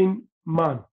worshiping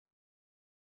man.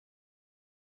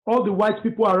 All the white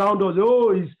people around us,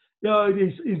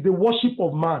 it's the worship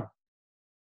of man.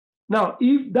 Now,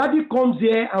 if Daddy comes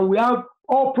here and we have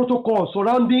all protocols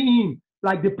surrounding him,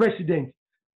 like the president,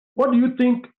 what do you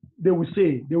think they will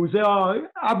say? They will say,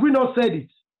 have we not said it?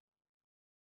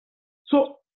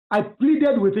 So I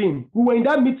pleaded with him. We were in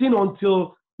that meeting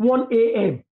until 1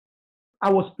 a.m. I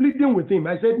was pleading with him.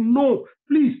 I said, no,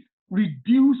 please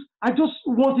reduce. I just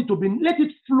want it to be, let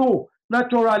it flow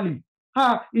naturally.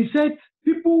 He said,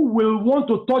 people will want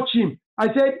to touch him. I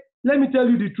said, let me tell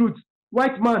you the truth.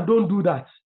 White man don't do that.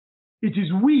 It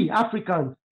is we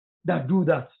Africans that do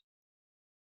that.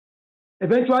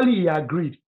 Eventually, he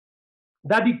agreed.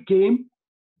 Daddy came.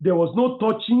 There was no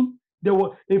touching. There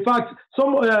was, in fact,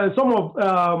 some of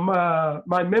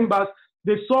my members,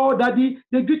 they saw Daddy.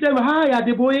 They greeted him, hi,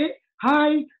 Adeboye.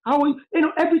 Hi, how are you?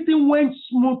 Everything went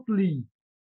smoothly.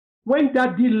 When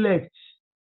Daddy left,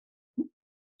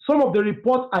 some of the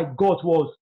reports I got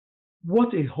was,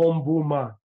 what a humble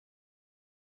man.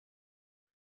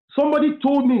 Somebody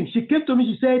told me, she came to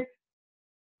me, she said,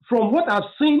 from what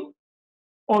I've seen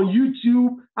on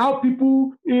YouTube, how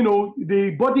people,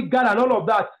 the bodyguard and all of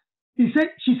that, she said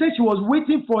she was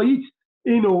waiting for it,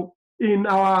 in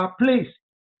our place.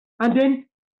 And then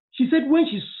she said when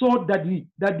she saw Daddy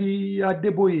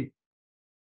Adeboye,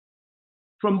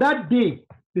 from that day,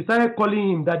 they started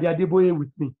calling him Daddy Adeboye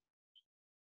with me.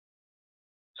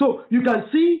 So we can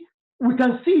see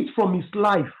it from his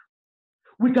life.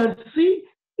 We can see,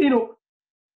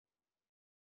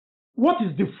 what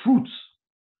is the fruit?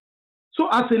 So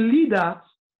as a leader,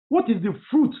 what is the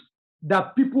fruit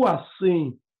that people are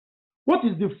seeing? What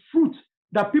is the fruit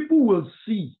that people will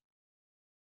see?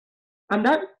 And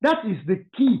that is the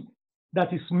key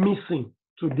that is missing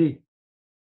today.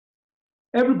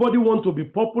 Everybody wants to be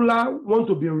popular, want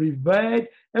to be revered.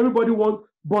 Everybody wants,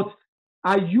 but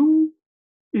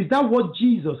is that what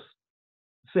Jesus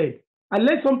said? I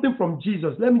learned something from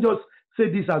Jesus. Let me just say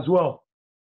this as well.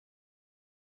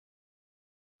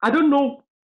 I don't know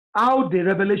how the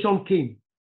revelation came.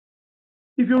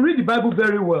 If you read the Bible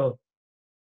very well,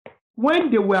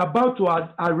 when they were about to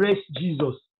arrest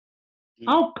Jesus,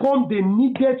 how come they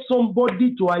needed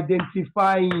somebody to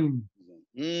identify him?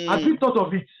 Have you thought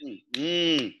of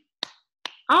it?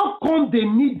 How come they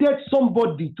needed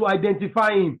somebody to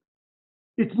identify him?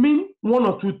 It means one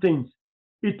or two things.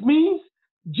 It means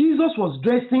Jesus was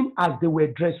dressing as they were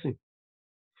dressing.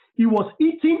 He was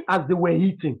eating as they were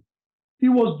eating. He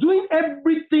was doing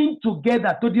everything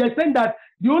together to the extent that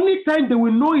the only time they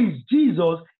will know is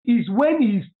Jesus is when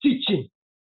he is teaching.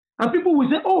 And people will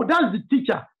say, oh, that's the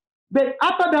teacher. But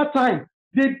after that time,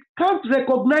 they can't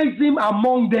recognize him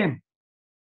among them.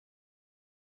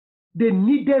 They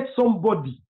needed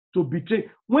somebody to betray.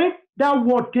 When that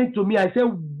word came to me, I said,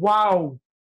 wow.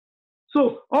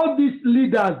 So all these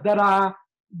leaders that are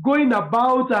going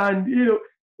about and,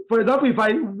 for example, if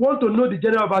I want to know the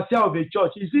general overseer of a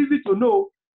church, it's easy to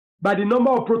know by the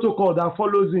number of protocol that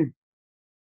follows him.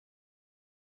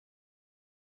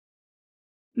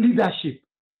 Leadership.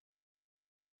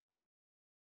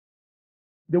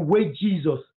 The way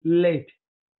Jesus led.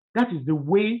 That is the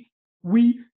way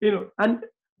we, and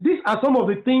these are some of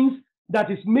the things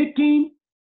that is making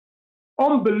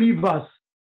unbelievers,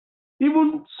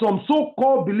 even some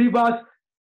so-called believers,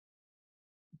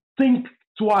 think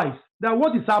twice that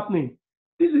what is happening.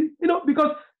 This is,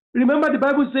 because remember the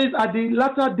Bible says at the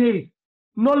latter days,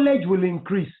 knowledge will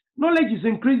increase. Knowledge is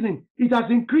increasing. It has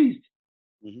increased.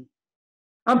 Mm-hmm.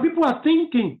 And people are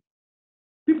thinking.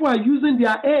 People are using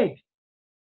their head.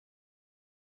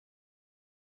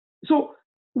 So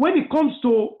when it comes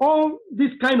to all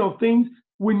these kind of things,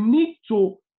 we need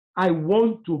to, I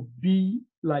want to be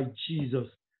like Jesus.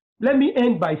 Let me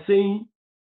end by saying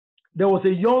there was a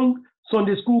young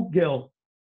Sunday school girl.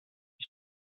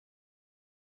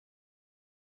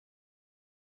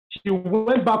 She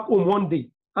went back home one day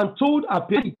and told her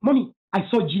parents, Mommy, I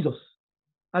saw Jesus.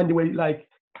 And they were like,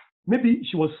 maybe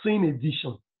she was seeing a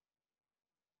vision.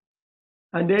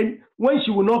 And then when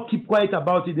she would not keep quiet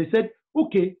about it, they said,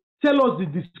 okay, tell us the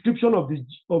description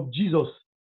of Jesus.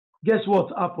 Guess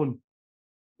what happened?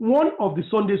 One of the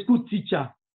Sunday school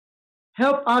teacher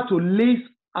helped her to lace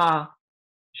her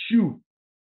shoe.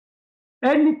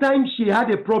 Anytime she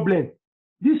had a problem,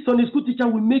 this Sunday school teacher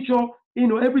will make sure,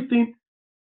 everything.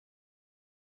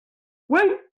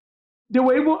 When they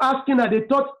were even asking her, they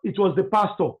thought it was the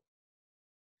pastor.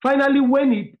 Finally,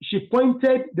 when she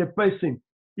pointed the person,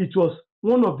 it was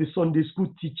one of the Sunday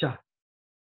school teacher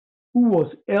who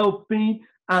was helping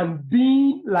and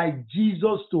being like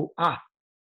Jesus to her.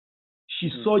 She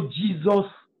saw Jesus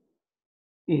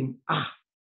in her.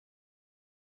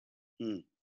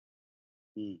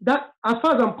 That, as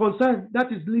far as I'm concerned,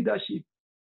 that is leadership.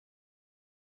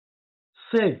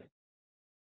 Serve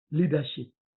leadership.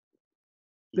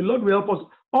 The Lord will help us.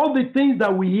 All the things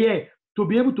that we hear, to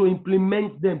be able to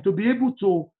implement them, to be able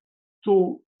to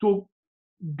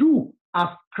do as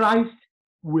Christ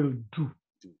will do.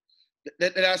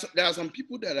 There are some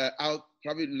people that are out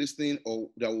probably listening or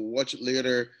that will watch it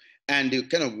later, and they're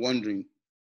kind of wondering,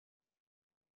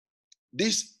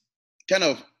 this kind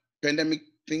of pandemic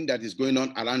thing that is going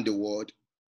on around the world,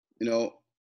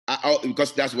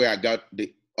 because that's where I got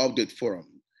the update from.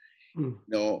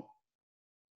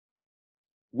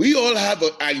 We all have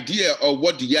an idea of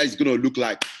what the year is going to look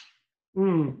like.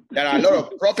 There are a lot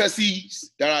of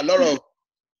prophecies. There are a lot of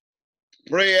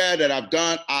prayer that have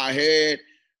gone ahead,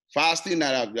 fasting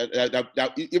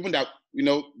that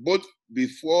both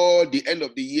before the end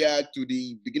of the year to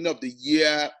the beginning of the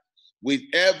year, with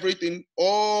everything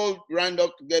all round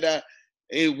up together,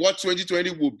 what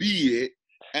 2020 will be,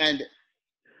 and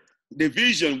the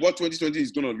vision, what 2020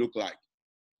 is going to look like.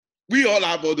 We all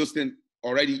have all those things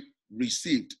already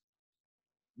received.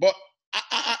 But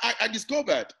I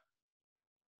discovered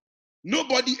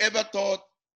nobody ever thought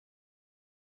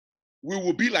we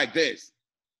will be like this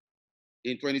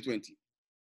in 2020.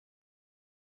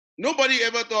 Nobody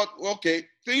ever thought, okay,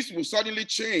 things will suddenly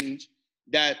change,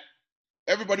 that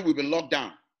everybody will be locked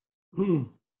down.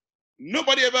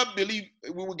 Nobody ever believed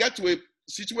we will get to a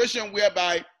situation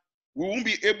whereby we won't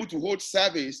be able to hold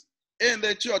service in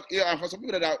the church. And for some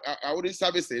people that are holding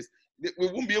services, we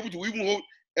won't be able to even hold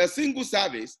a single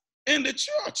service in the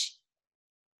church.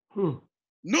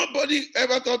 Nobody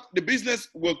ever thought the business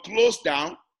will close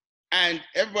down and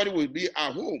everybody will be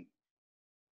at home.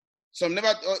 Some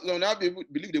never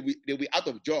believe they'll be out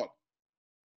of job.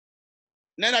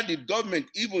 Neither did government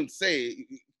even say,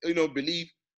 believe,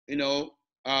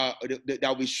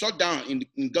 that we shut down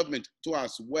in government too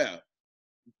as well.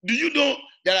 Do you know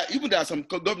there are some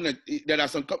government, there are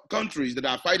some countries that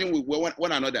are fighting with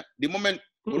one another. The moment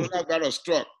coronavirus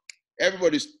struck,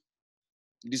 everybody's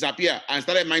disappear and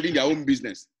started minding their own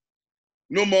business.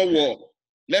 No more war.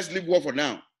 Let's leave war for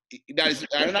now. There's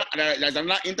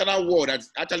another internal war that's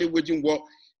actually waging war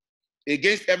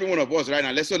against every one of us right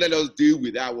now. Let us deal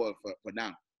with that war for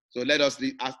now. So let us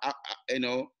leave,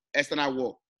 external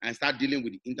war and start dealing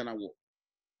with the internal war.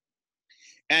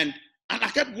 And I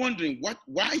kept wondering,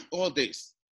 why all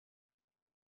this?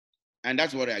 And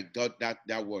that's what I got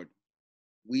that word.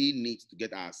 We need to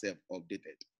get ourselves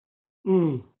updated.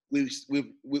 We've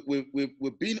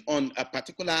been on a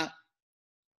particular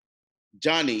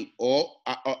journey or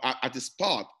at a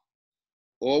spot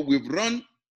or we've run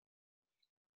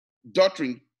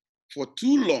doctrine for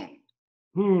too long.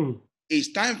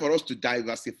 It's time for us to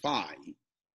diversify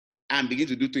and begin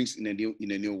to do things in a new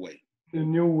way. A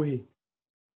new way.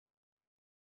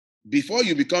 Before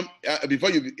you became a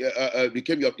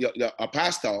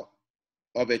pastor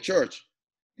of a church,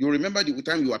 you remember the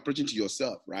time you were preaching to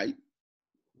yourself, right?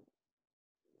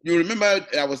 You remember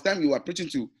there was time you were preaching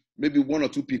to maybe one or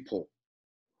two people,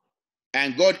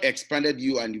 and God expanded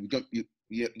you, and you become.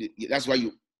 That's why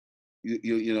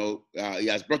He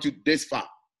has brought you this far.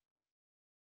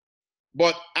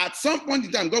 But at some point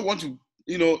in time, God wants to,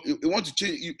 He wants to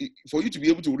change you, for you to be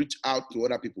able to reach out to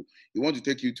other people. He wants to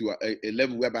take you to a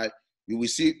level whereby you will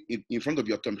sit in front of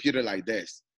your computer like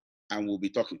this, and we'll be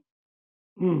talking.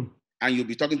 And you'll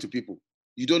be talking to people.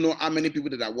 You don't know how many people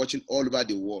that are watching all over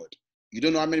the world. You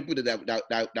don't know how many people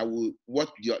that will watch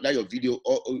your video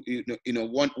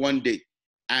one day,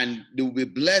 and they will be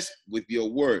blessed with your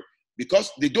word,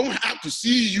 because they don't have to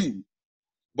see you,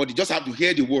 but they just have to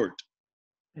hear the word.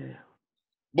 Yeah.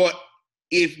 But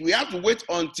if we have to wait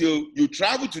until you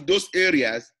travel to those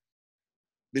areas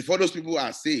before those people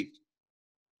are saved,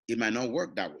 it might not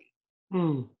work that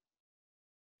way.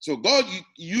 So God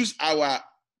used our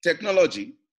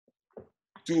technology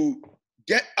to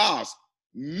get us.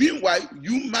 Meanwhile,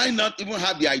 you might not even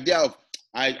have the idea of,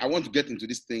 I want to get into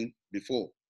this thing before.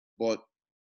 But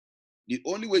the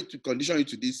only way to condition you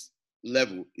to this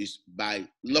level is by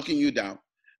locking you down,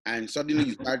 and suddenly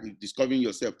you start discovering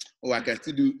yourself. Oh, I can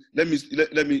still do. Let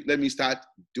me start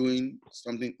doing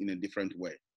something in a different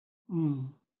way.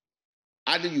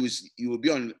 Either you will be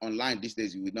online these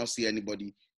days. You will not see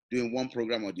anybody doing one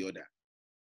program or the other.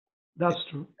 That's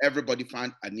true. Everybody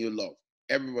find a new love.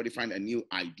 Everybody find a new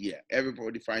idea.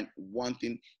 Everybody find one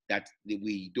thing that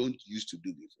we don't used to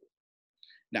do before.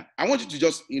 Now, I want you to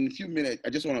just, in a few minutes, I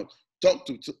just want to talk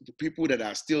to people that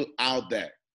are still out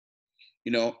there.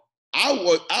 How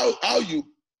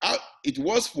it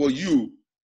was for you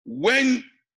when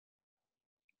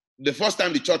the first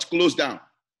time the church closed down.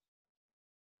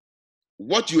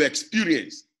 What you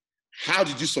experienced, how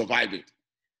did you survive it?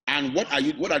 And what are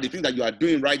the things that you are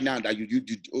doing right now that you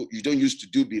don't used to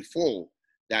do before,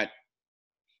 that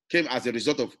came as a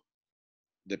result of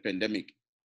the pandemic?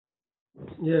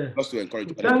 Yeah. Just to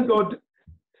encourage. Thank God.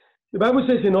 The Bible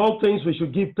says in all things we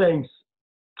should give thanks.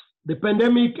 The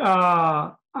pandemic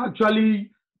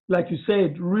actually, like you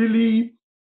said, really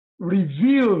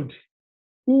revealed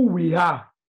who we are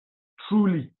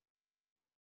truly.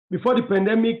 Before the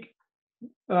pandemic,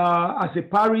 as a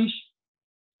parish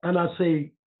and as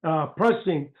a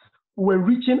person, we were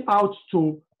reaching out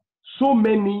to so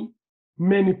many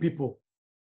people.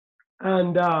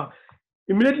 And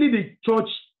immediately the church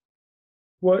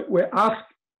were asked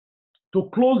to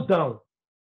close down.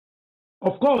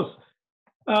 Of course,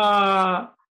 we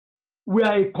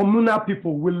are a communal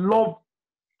people. We love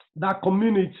that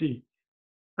community.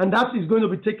 And that is going to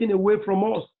be taken away from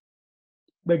us.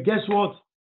 But guess what?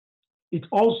 It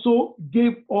also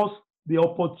gave us the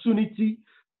opportunity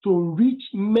to reach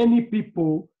many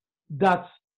people that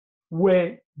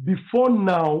were before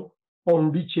now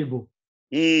unreachable.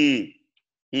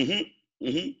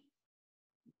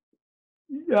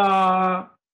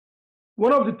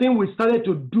 One of the things we started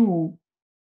to do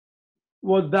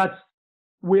was that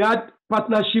we had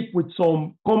partnership with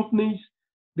some companies.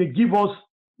 They give us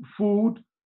food.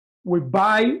 We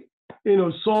buy,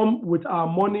 some with our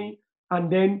money,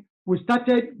 and then we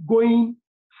started going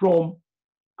from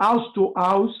house to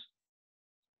house,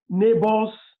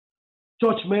 neighbors,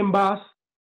 church members.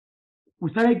 We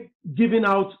started giving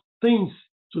out things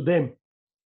to them.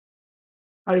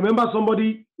 I remember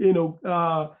somebody,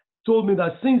 told me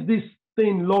that since this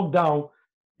thing lockdown,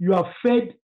 you have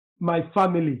fed my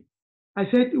family. I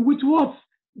said, with what?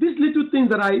 These little things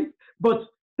but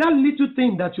that little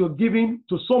thing that you're giving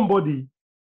to somebody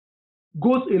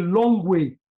goes a long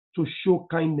way to show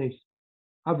kindness.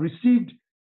 I've received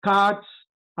cards,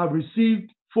 I've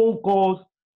received phone calls,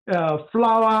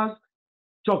 flowers,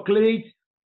 chocolate,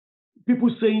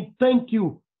 people saying thank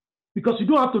you, because you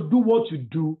don't have to do what you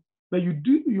do, but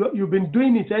you've been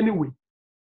doing it anyway.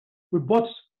 We bought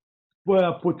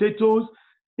potatoes.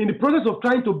 In the process of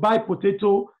trying to buy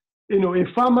potato, a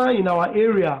farmer in our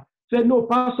area said, no,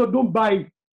 Pastor, don't buy it.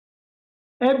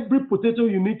 Every potato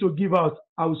you need to give out,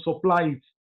 I will supply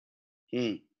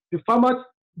it. The farmers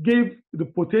gave the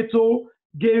potato,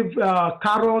 gave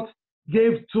carrots,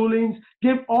 gave toolings,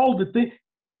 gave all the things.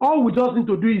 All we just need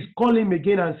to do is call him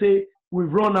again and say,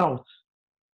 we've run out.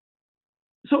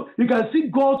 So you can see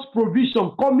God's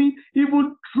provision coming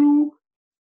even through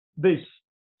this.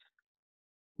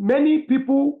 Many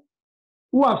people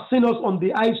who have seen us on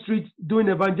the high street doing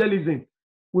evangelism.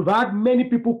 We've had many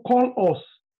people call us.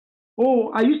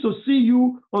 Oh, I used to see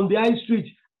you on the high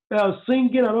street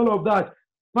singing and all of that.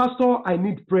 Pastor, I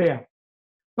need prayer.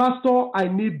 Pastor, I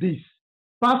need this.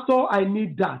 Pastor, I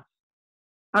need that.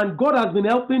 And God has been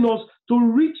helping us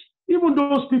to reach even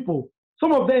those people.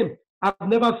 Some of them, I've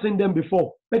never seen them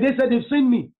before, but they said they've seen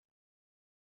me.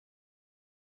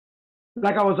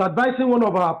 Like I was advising one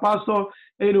of our pastors,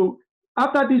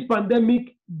 after this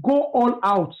pandemic, go all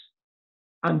out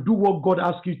and do what God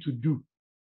asks you to do.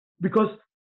 Because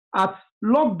at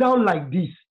lockdown like this,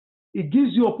 it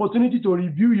gives you opportunity to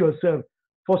review yourself.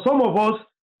 For some of us,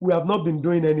 we have not been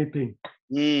doing anything.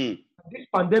 This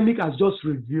pandemic has just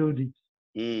revealed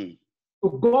it. So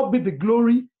God be the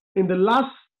glory. In the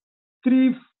last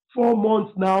 3-4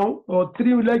 months now, or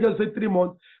let's just say 3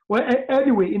 months. Well,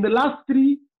 anyway, in the last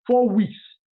 3-4 weeks,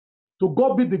 to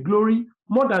God be the glory,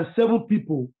 more than 7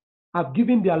 people have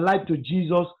given their life to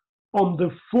Jesus on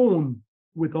the phone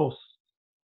with us.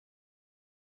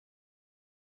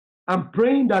 I'm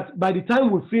praying that by the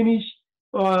time we finish,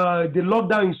 the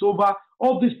lockdown is over,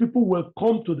 all these people will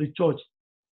come to the church.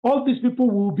 All these people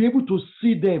will be able to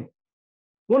see them.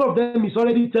 One of them is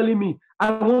already telling me,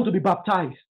 I want to be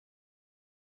baptized.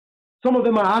 Some of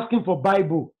them are asking for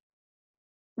Bible.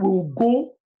 We will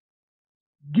go,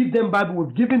 give them Bible.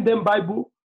 We've given them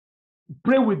Bible,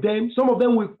 pray with them. Some of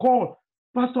them will call,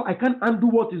 Pastor, I can't undo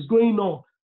what is going on.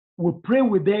 We'll pray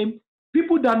with them.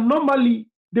 People that normally,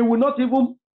 they will not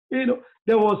even,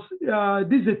 there was,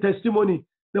 this is a testimony.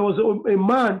 There was a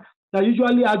man that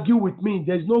usually argue with me.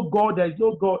 There's no God, there's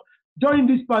no God. During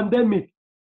this pandemic,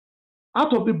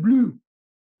 out of the blue,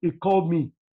 he called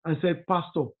me and said,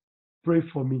 Pastor, pray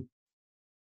for me.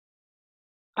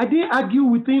 I didn't argue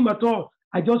with him at all.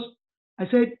 I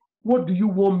said, what do you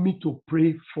want me to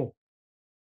pray for?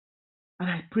 And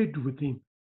I prayed with him.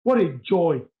 What a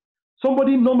joy.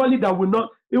 Somebody normally that will not,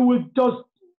 it will just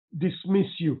dismiss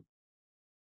you.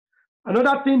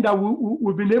 Another thing that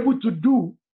we've been able to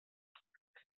do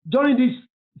during this,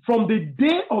 from the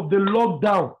day of the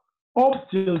lockdown up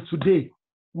till today,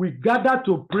 we gather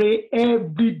to pray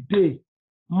every day,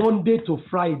 Monday to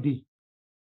Friday.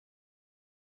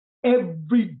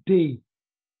 Every day.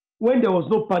 When there was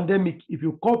no pandemic, if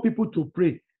you call people to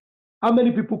pray, how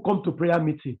many people come to prayer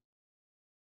meeting?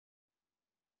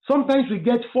 Sometimes we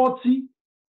get 40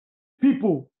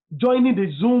 people joining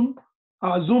the Zoom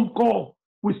call.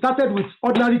 We started with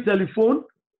ordinary telephone,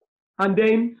 and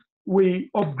then we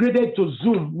upgraded to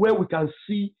Zoom where we can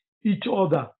see each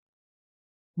other.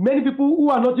 Many people who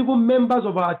are not even members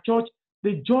of our church,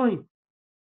 they join.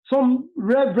 Some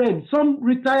reverend, some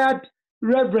retired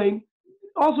reverend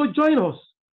also join us.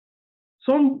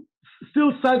 Some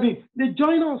still serving, they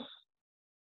join us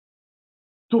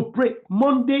to pray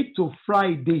Monday to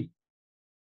Friday.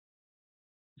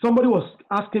 Somebody was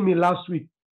asking me last week,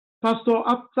 Pastor,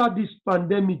 after this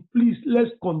pandemic, please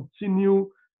let's continue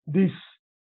this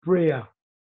prayer.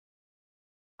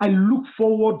 I look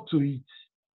forward to it.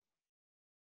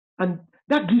 And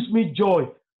that gives me joy.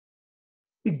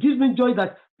 It gives me joy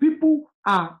that people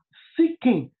are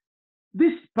seeking.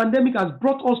 This pandemic has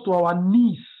brought us to our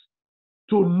knees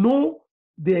to know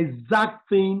the exact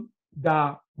thing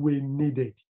that we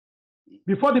needed.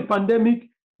 Before the pandemic,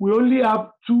 we only have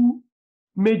 2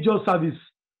 major services,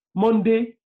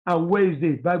 Monday and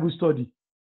Wednesday, Bible study.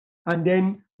 And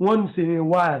then once in a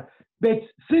while. But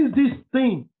since this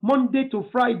thing, Monday to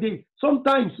Friday,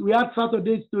 sometimes we had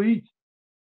Saturdays to eat.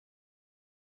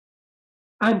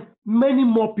 And many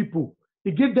more people,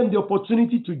 it gave them the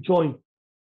opportunity to join.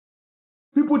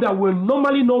 People that will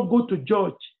normally not go to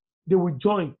church, they will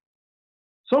join.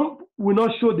 Some will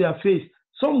not show their face.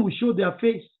 Some will show their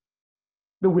face.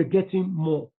 But we're getting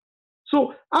more.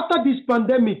 So after this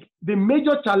pandemic, the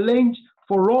major challenge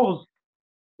for us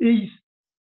is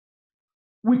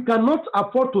we cannot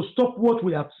afford to stop what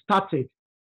we have started.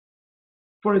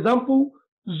 For example,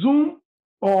 Zoom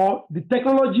or the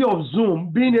technology of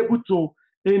Zoom being able to,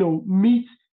 meet,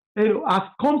 has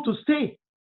come to stay.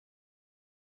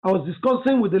 I was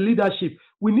discussing with the leadership.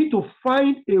 We need to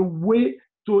find a way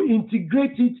to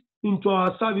integrate it into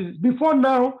our services. Before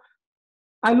now,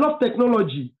 I love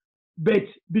technology, but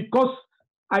because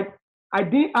I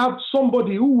didn't have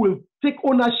somebody who will take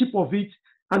ownership of it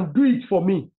and do it for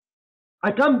me.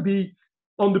 I can't be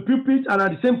on the pulpit and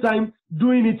at the same time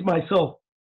doing it myself.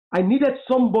 I needed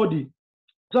somebody.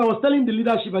 So I was telling the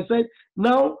leadership, I said,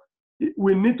 now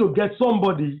we need to get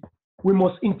somebody. We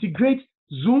must integrate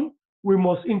Zoom. We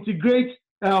must integrate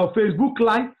Facebook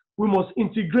Live. We must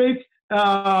integrate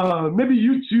maybe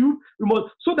YouTube.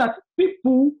 So that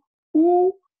people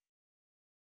who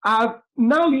are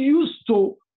now used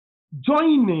to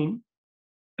joining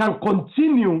can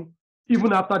continue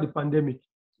even after the pandemic.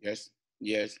 Yes.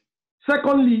 Yes.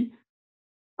 Secondly,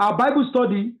 our Bible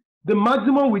study, the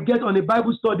maximum we get on a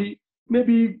Bible study,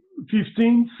 maybe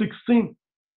 15, 16.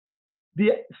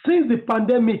 Since the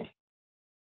pandemic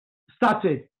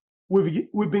started,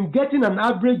 we've been getting an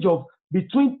average of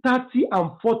between 30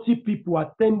 and 40 people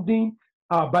attending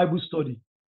our Bible study.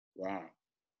 Wow.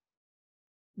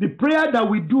 The prayer that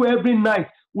we do every night,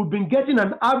 we've been getting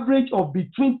an average of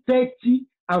between 30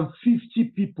 and 50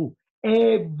 people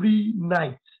every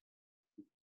night.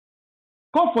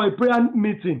 Come for a prayer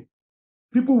meeting.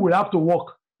 People will have to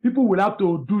work. People will have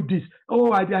to do this.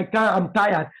 Oh, I can't, I'm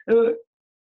tired.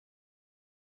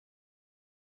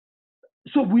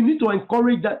 So we need to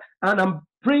encourage that. And I'm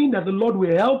praying that the Lord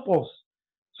will help us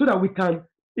so that we can,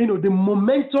 the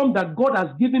momentum that God has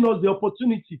given us the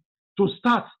opportunity to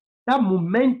start, that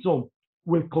momentum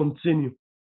will continue.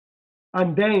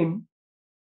 And then,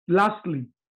 lastly,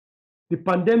 the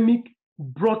pandemic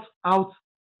brought out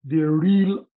the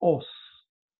real us.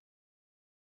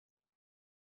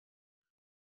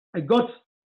 I got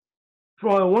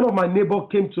from one of my neighbors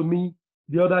came to me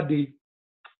the other day.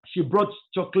 She brought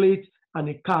chocolate and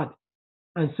a card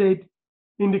and said,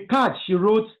 in the card, she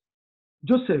wrote,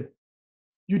 Joseph,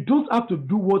 you don't have to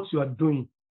do what you are doing,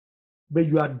 but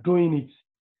you are doing it.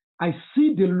 I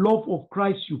see the love of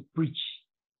Christ you preach.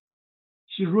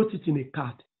 She wrote it in a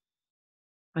card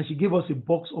and she gave us a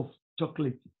box of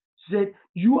chocolate. She said,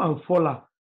 you and Fola,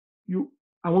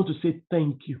 I want to say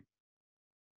thank you.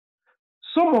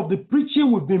 Some of the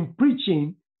preaching we've been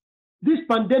preaching, this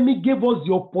pandemic gave us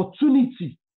the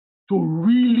opportunity to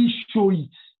really show it.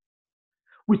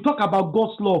 We talk about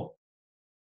God's love,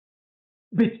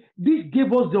 but this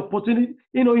gave us the opportunity.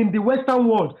 In the Western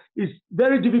world, it's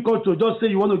very difficult to just say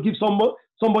you want to give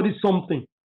somebody something.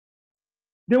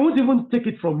 They won't even take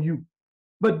it from you.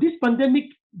 But this pandemic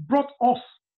brought us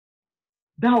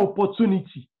that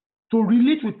opportunity to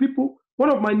relate with people.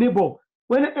 One of my neighbors,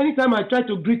 anytime I try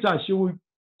to greet her, she will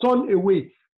turn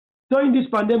away. During this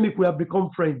pandemic, we have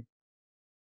become friends.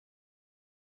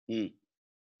 And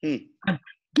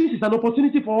this is an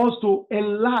opportunity for us to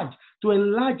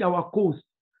enlarge our coast,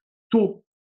 to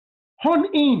hone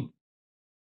in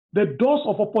the doors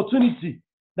of opportunity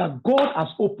that God has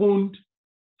opened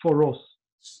for us.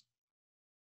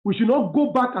 We should not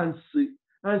go back and say,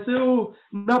 oh,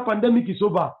 now pandemic is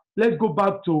over. Let's go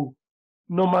back to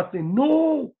normal thing.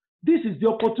 No, this is the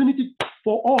opportunity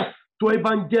for us to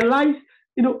evangelize.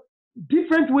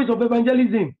 Different ways of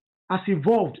evangelism has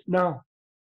evolved now.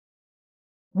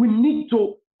 We need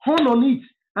to hone on it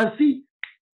and see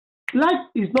life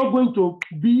is not going to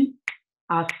be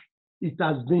as it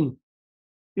has been.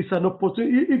 It's an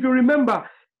opportunity. If you remember,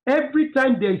 every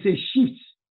time there is a shift,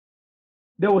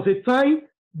 there was a time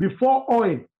before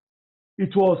oil,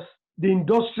 it was the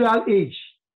industrial age.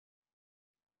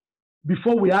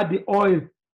 Before we had the oil,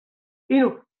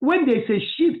 when there is a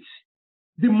shift,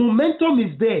 the momentum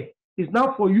is there. It's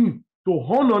now for you to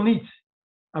hone on it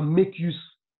and make use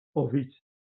of it.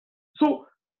 So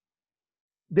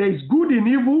there is good in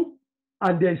evil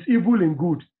and there is evil in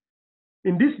good.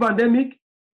 In this pandemic,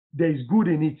 there is good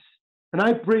in it. And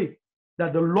I pray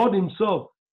that the Lord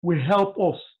himself will help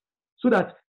us so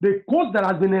that the coast that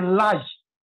has been enlarged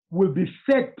will be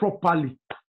fed properly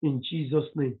in Jesus'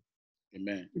 name.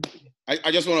 Amen.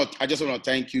 I just want to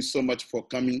thank you so much for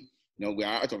coming. We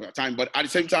are out of our time, but at the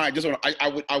same time,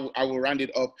 I will round it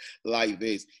up like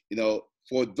this.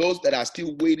 For those that are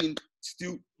still waiting,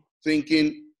 still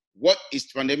thinking, what is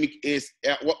pandemic is?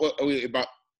 What are we about?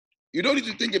 You don't need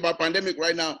to think about pandemic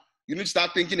right now. You need to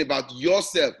start thinking about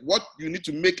yourself. What you need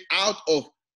to make out of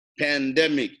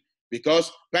pandemic,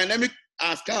 because pandemic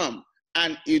has come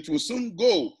and it will soon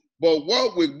go. But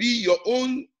what will be your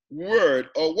own word,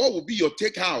 or what will be your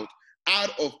takeout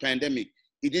out of pandemic?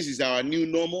 This is our new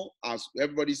normal, as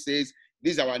everybody says.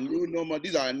 This is our new normal.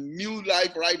 This is our new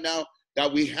life right now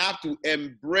that we have to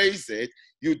embrace it.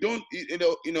 We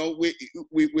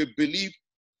believe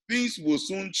things will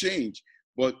soon change,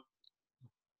 but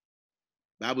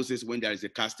Bible says when there is a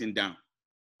casting down,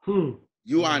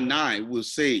 you and I will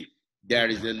say there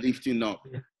is a lifting up.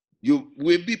 You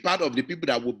will be part of the people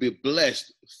that will be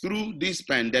blessed through this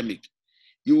pandemic.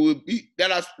 You will be.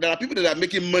 There are people that are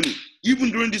making money even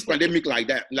during this pandemic, like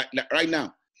that, like right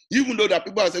now. Even though that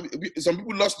some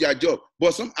people lost their job,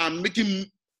 but some are making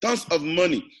tons of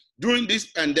money during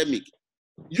this pandemic.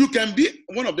 You can be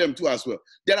one of them too as well.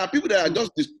 There are people that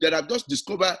have just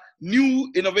discovered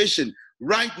new innovation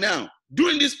right now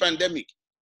during this pandemic.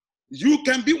 You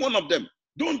can be one of them.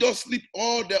 Don't just sleep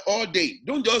all day.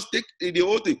 Don't just take the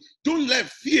whole thing. Don't let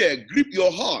fear grip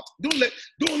your heart. Don't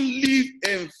live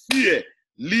in fear.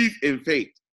 Live in faith.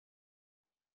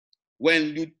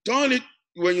 When you turn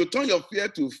your fear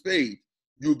to faith,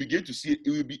 you'll begin to see it.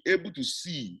 You will be able to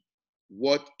see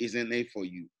what is in it for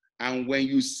you. And when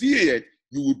you see it,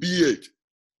 you will be it.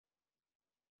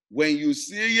 When you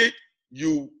see it,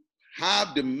 you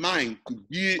have the mind to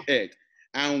be it.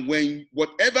 And when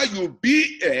whatever you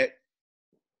be it,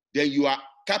 then you are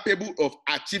capable of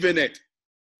achieving it.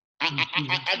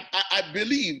 I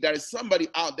believe there is somebody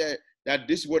out there that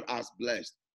this word has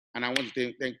blessed. And I want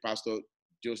to thank Pastor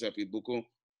Joseph Ibukun,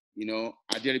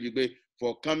 Aderibigbe,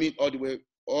 for coming all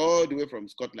the way from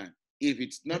Scotland. If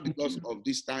it's not because of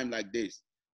this time like this,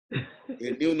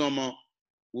 a new normal,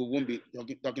 we won't be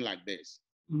talking like this,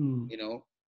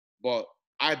 But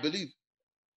I believe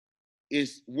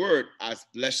his word has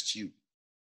blessed you.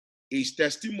 His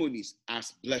testimonies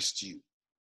has blessed you.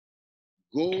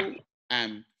 Go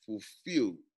and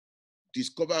fulfill.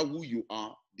 Discover who you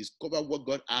are. Discover what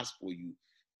God has for you.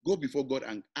 Go before God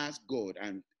and ask God,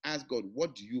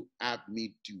 what do you have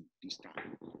me do this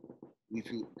time? If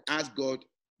you ask God,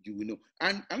 you will know.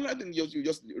 And another thing, you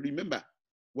just remember,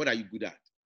 what are you good at?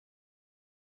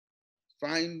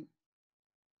 Find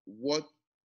what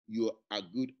you are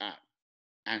good at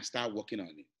and start working on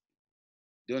it.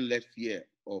 Don't let fear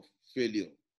of failure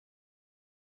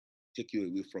take you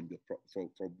away from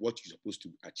what you're supposed to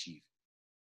achieve.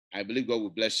 I believe God will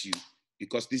bless you,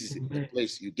 because this is a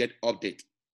place you get update.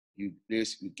 You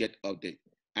get update.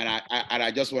 And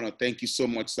I just want to thank you so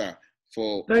much, sir,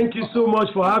 for. Thank you so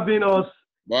much for having us.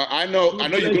 Well, I know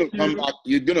you're going to come back.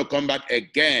 You're going to come back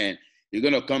again. You're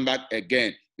going to come back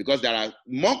again, because there are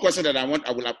more questions that I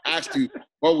will have asked you,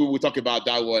 but we will talk about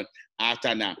that one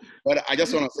after now. But I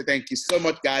just want to say thank you so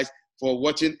much, guys, for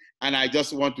watching. And I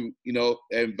just want to,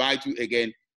 invite you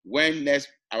again when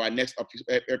our next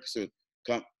episode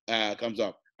comes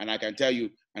up. And I can tell you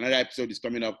another episode is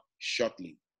coming up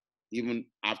shortly, even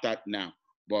after now.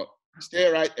 But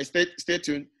stay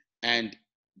tuned and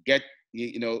get,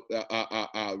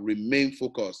 remain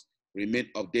focused, remain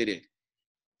updated.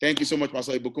 Thank you so much,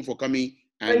 Pastor Ibukun, for coming.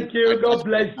 Thank you. God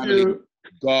bless you.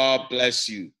 God bless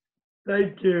you.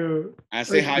 Thank you. And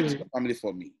say hi to your family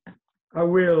for me. I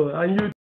will. And you